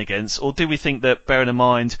essentially playing against. Or do we think that, bearing in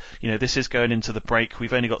mind, this is going into the break,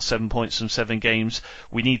 we've only got 7 points from 7 games,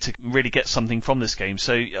 we need to really get something from this game.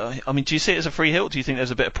 So, I mean, do you see it as a free hit, or do you think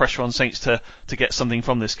there's a bit of pressure on Saints to get something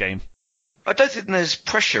from this game? I don't think there's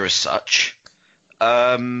pressure as such.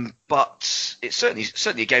 But it's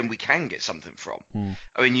certainly a game we can get something from.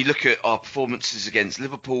 I mean, you look at our performances against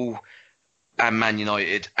Liverpool and Man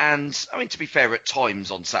United, and I mean, to be fair, at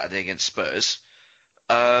times on Saturday against Spurs,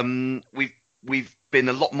 we've been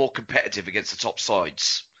a lot more competitive against the top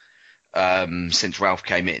sides since Ralph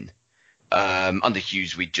came in. Under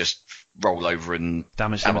Hughes, we'd just roll over and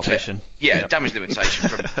damage limitation. Damage limitation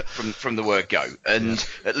from the word go. And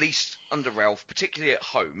at least under Ralph, particularly at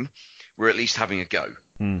home, we're at least having a go.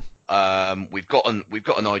 We've got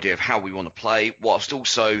an idea of how we want to play, whilst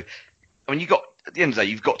also, I mean, at the end of the day,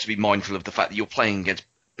 you've got to be mindful of the fact that you're playing against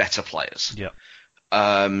better players. Yeah.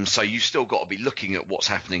 So you've still got to be looking at what's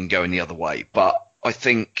happening going the other way. But I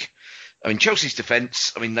think, Chelsea's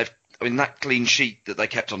defence, that clean sheet that they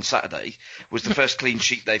kept on Saturday was the first clean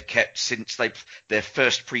sheet they've kept since their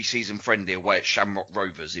first pre-season friendly away at Shamrock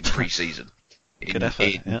Rovers in pre-season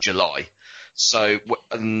in July. So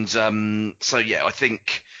I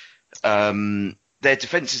think their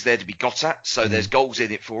defence is there to be got at. So there's goals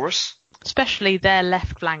in it for us, especially their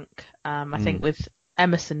left flank. I think with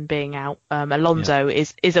Emerson being out, Alonso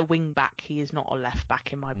is a wing back. He is not a left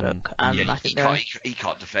back in my book. I think he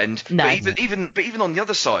can't defend. No. But even on the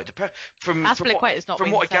other side, from what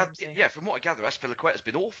I gather, Azpilicueta's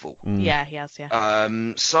been awful. Yeah, he has. Yeah.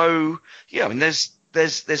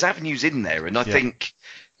 There's avenues in there, and I think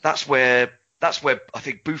that's where I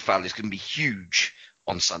think Boufal is going to be huge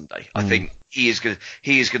on Sunday. I think he is going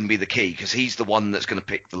to be the key, because he's the one that's going to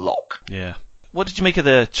pick the lock. Yeah. What did you make of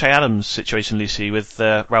the Che Adams situation, Lucy, with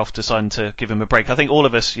Ralph deciding to give him a break? I think all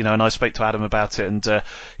of us, and I spoke to Adam about it, and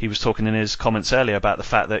he was talking in his comments earlier about the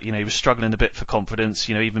fact that, he was struggling a bit for confidence,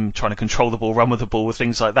 even trying to control the ball, run with the ball, with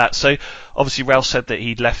things like that. So obviously Ralph said that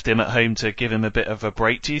he'd left him at home to give him a bit of a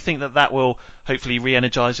break. Do you think that will hopefully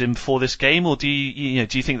re-energise him for this game, or do you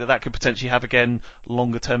think that could potentially have, again,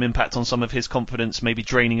 longer-term impact on some of his confidence, maybe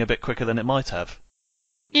draining a bit quicker than it might have?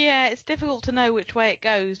 Yeah, it's difficult to know which way it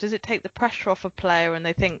goes. Does it take the pressure off a player and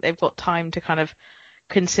they think they've got time to kind of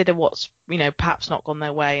consider what's, perhaps not gone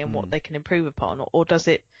their way and what they can improve upon? Or does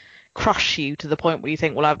it crush you to the point where you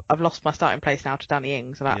think, well, I've lost my starting place now to Danny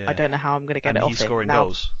Ings, and I don't know how I'm going to get it off him. He's scoring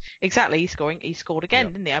goals. Exactly, he scored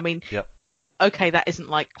again, didn't he? I mean, okay, that isn't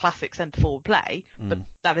like classic centre-forward play, but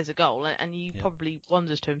that is a goal. And he probably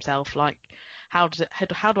wonders to himself, like, how do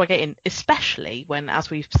I get in? Especially when, as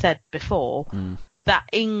we've said before, that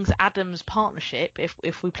Ings-Adams partnership,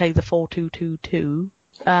 if we play the 4-2-2-2,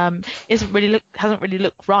 hasn't really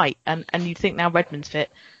looked right. And you'd think now Redmond's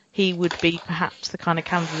fit, he would be perhaps the kind of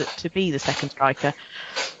candidate to be the second striker.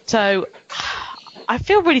 So I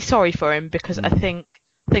feel really sorry for him, because I think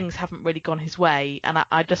things haven't really gone his way, and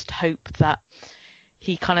I just hope that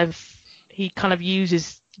he kind of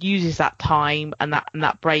uses that time and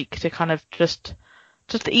that break to kind of just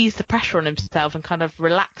ease the pressure on himself and kind of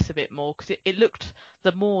relax a bit more, because it looked,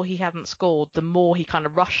 the more he hadn't scored, the more he kind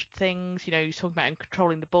of rushed things. He was talking about him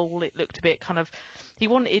controlling the ball. It looked a bit kind of, he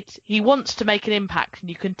wants to make an impact, and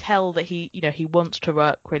you can tell that he wants to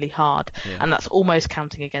work really hard, and that's almost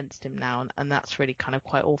counting against him now, and that's really kind of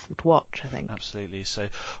quite awful to watch, I think. Absolutely. So,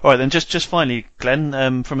 all right then, just finally,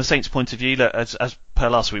 Glenn, from a Saints point of view, as per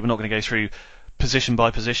last week, we're not going to go through position by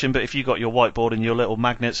position, but if you got your whiteboard and your little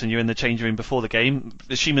magnets and you're in the changing room before the game,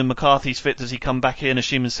 assuming McCarthy's fit, does he come back in?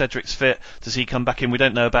 Assuming Cedric's fit, does he come back in? We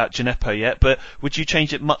don't know about Gineppo yet, but would you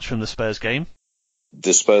change it much from the Spurs game?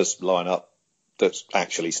 The Spurs lineup that's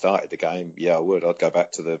actually started the game, I would. I'd go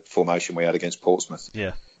back to the formation we had against Portsmouth,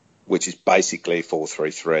 which is basically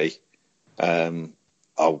 4-3-3.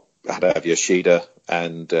 I'll have Yoshida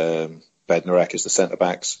and Bednarek as the centre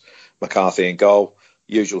backs, McCarthy in goal.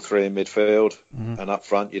 Usual three in midfield, and up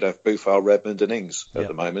front you'd have Boufal, Redmond and Ings at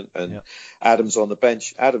the moment, and Adams on the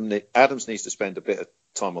bench. Adams needs to spend a bit of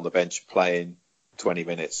time on the bench playing 20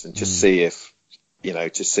 minutes and just see if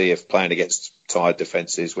playing against tired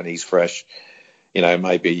defences when he's fresh,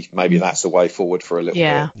 maybe that's a way forward for a little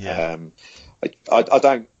bit.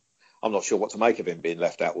 I'm not sure what to make of him being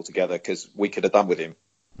left out altogether, because we could have done with him.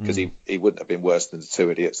 Because he wouldn't have been worse than the two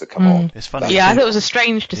idiots that come on. It's funny. I thought it was a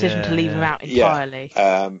strange decision to leave him out entirely.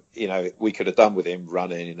 We could have done with him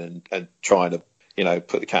running and trying to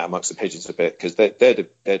put the cat amongst the pigeons a bit, because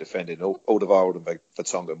they're defending. Alderweireld and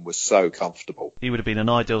Vertonghen was so comfortable. He would have been an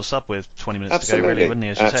ideal sub with 20 minutes Absolutely. to go, really, wouldn't he?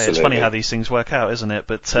 As you say, it's funny how these things work out, isn't it?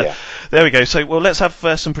 But there we go. So, well, let's have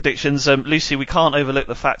some predictions. Lucy, we can't overlook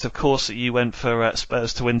the fact, of course, that you went for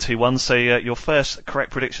Spurs to win 2-1. So your first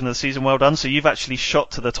correct prediction of the season, well done. So you've actually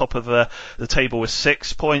shot to the top of the table with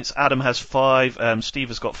 6 points. Adam has 5. Steve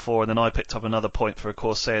has got 4, and then I picked up another point for, of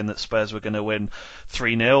course, saying that Spurs were going to win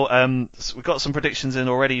 3-0. So we've got some predictions in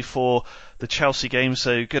already for the Chelsea game.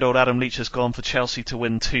 So good old Adam Leach has gone for Chelsea to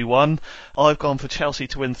win 2-1. I've gone for Chelsea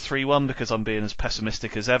to win 3-1 because I'm being as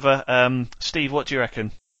pessimistic as ever. Steve, what do you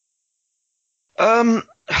reckon?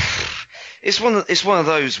 It's one of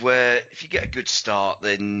those where if you get a good start,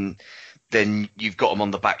 then you've got them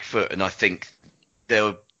on the back foot, and I think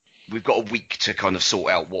we've got a week to kind of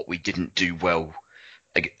sort out what we didn't do well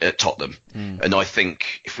at Tottenham. And I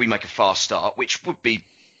think if we make a fast start, which would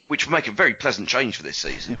make a very pleasant change for this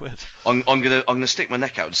season. It would. I'm gonna stick my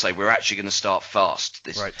neck out and say we're actually going to start fast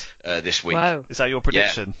this week. Wow. Is that your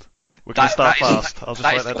prediction? Yeah. We're going to start fast. I'll just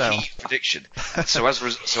write that down. Prediction. So as a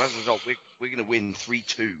result, we're going to win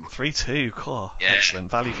 3-2. 3-2. Cool. Yeah. Excellent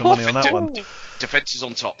value for money on that one. Defence is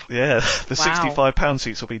on top. Yeah, the £65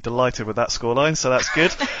 seats will be delighted with that scoreline, so that's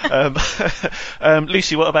good.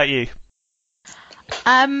 Lucy, what about you?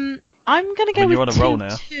 I'm going to go with 2-2. You're on a roll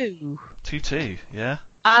now. 2-2. Yeah.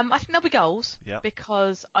 I think there'll be goals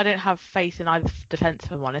because I don't have faith in either defence,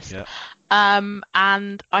 if I'm honest. Yeah.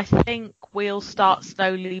 And I think we'll start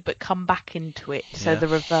slowly but come back into it. So the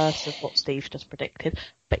reverse of what Steve just predicted.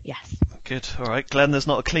 But yes. Good. All right. Glenn, there's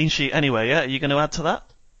not a clean sheet anyway, yeah? Are you going to add to that?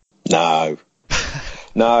 No.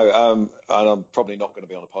 No, and I'm probably not going to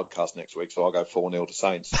be on a podcast next week, so I'll go 4-0 to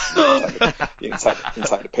Saints. You can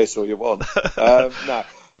take the piss all you want.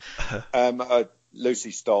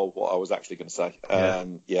 Lucy stole what I was actually going to say.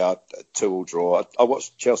 2-2 draw. I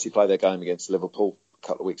watched Chelsea play their game against Liverpool a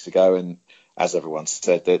couple of weeks ago, and as everyone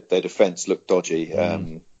said, their defence looked dodgy,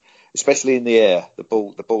 especially in the air. The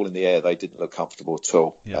ball in the air, they didn't look comfortable at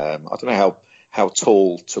all. I don't know how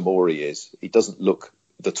tall Tomori is. He doesn't look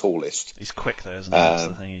the tallest. He's quick though, isn't he? That's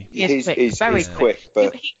the thing. He's very quick.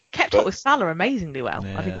 But he kept up with Salah amazingly well.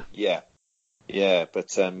 Yeah. I think. Yeah.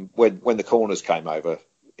 But when the corners came over,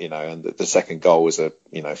 and the second goal was a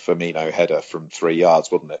Firmino header from 3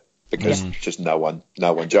 yards, wasn't it? Because just no one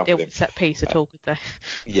jumped him. Set piece at all, could they?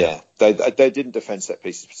 Yeah, they didn't defend set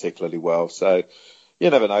pieces particularly well. So you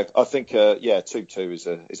never know. I think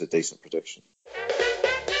 2-2 is a decent prediction.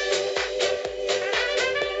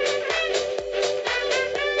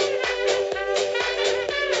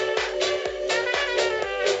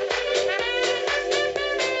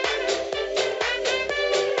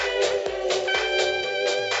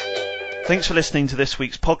 Thanks for listening to this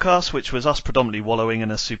week's podcast, which was us predominantly wallowing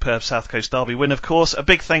in a superb South Coast Derby win, of course. A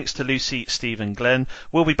big thanks to Lucy, Steve and Glenn.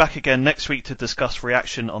 We'll be back again next week to discuss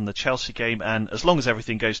reaction on the Chelsea game, and as long as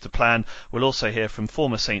everything goes to plan, we'll also hear from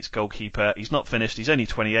former Saints goalkeeper, he's not finished, he's only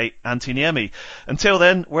 28, Antti Niemi. Until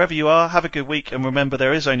then, wherever you are, have a good week, and remember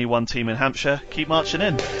there is only one team in Hampshire. Keep marching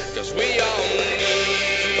in. 'Cause we all need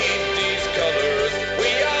these colours.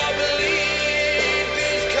 We all believe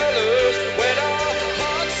these colours. When our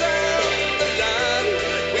hearts are on the line,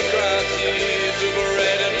 we cry tears of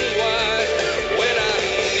red and white. When I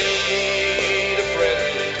need a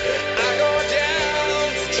friend, I go down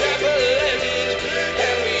to Chapel End,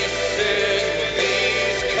 and we sing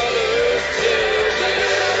these colours till the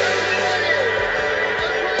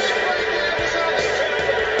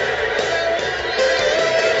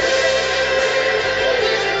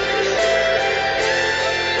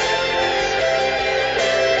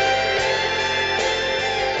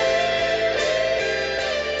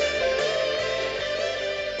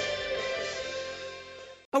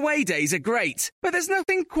Away days are great, but there's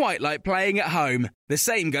nothing quite like playing at home. The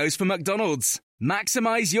same goes for McDonald's.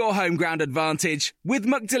 Maximise your home ground advantage with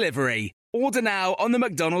McDelivery. Order now on the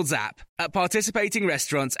McDonald's app. At participating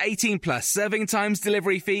restaurants, 18 plus, serving times,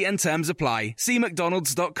 delivery fee and terms apply. See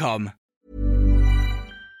mcdonalds.com.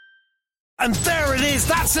 And there it is,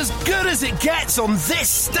 that's as good as it gets on this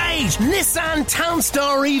stage. Nissan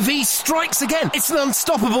Townstar EV strikes again. It's an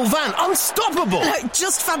unstoppable van, unstoppable.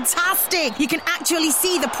 Just fantastic. You can actually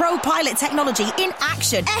see the ProPilot technology in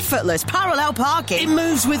action. Effortless parallel parking. It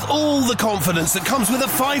moves with all the confidence that comes with a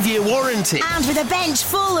 5-year warranty. And with a bench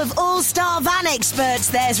full of all-star van experts,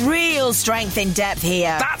 there's real strength in depth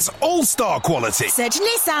here. That's all-star quality. Search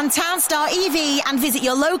Nissan Townstar EV and visit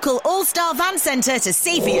your local all-star van centre to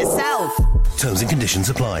see for yourself. Terms and conditions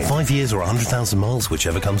apply. 5 years or 100,000 miles,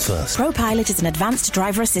 whichever comes first. ProPilot is an advanced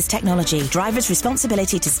driver assist technology. Driver's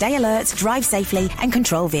responsibility to stay alert, drive safely and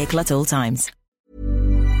control vehicle at all times.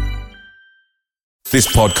 This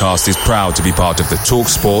podcast is proud to be part of the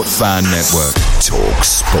TalkSport Fan Network.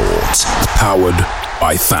 TalkSport. Powered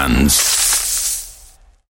by fans.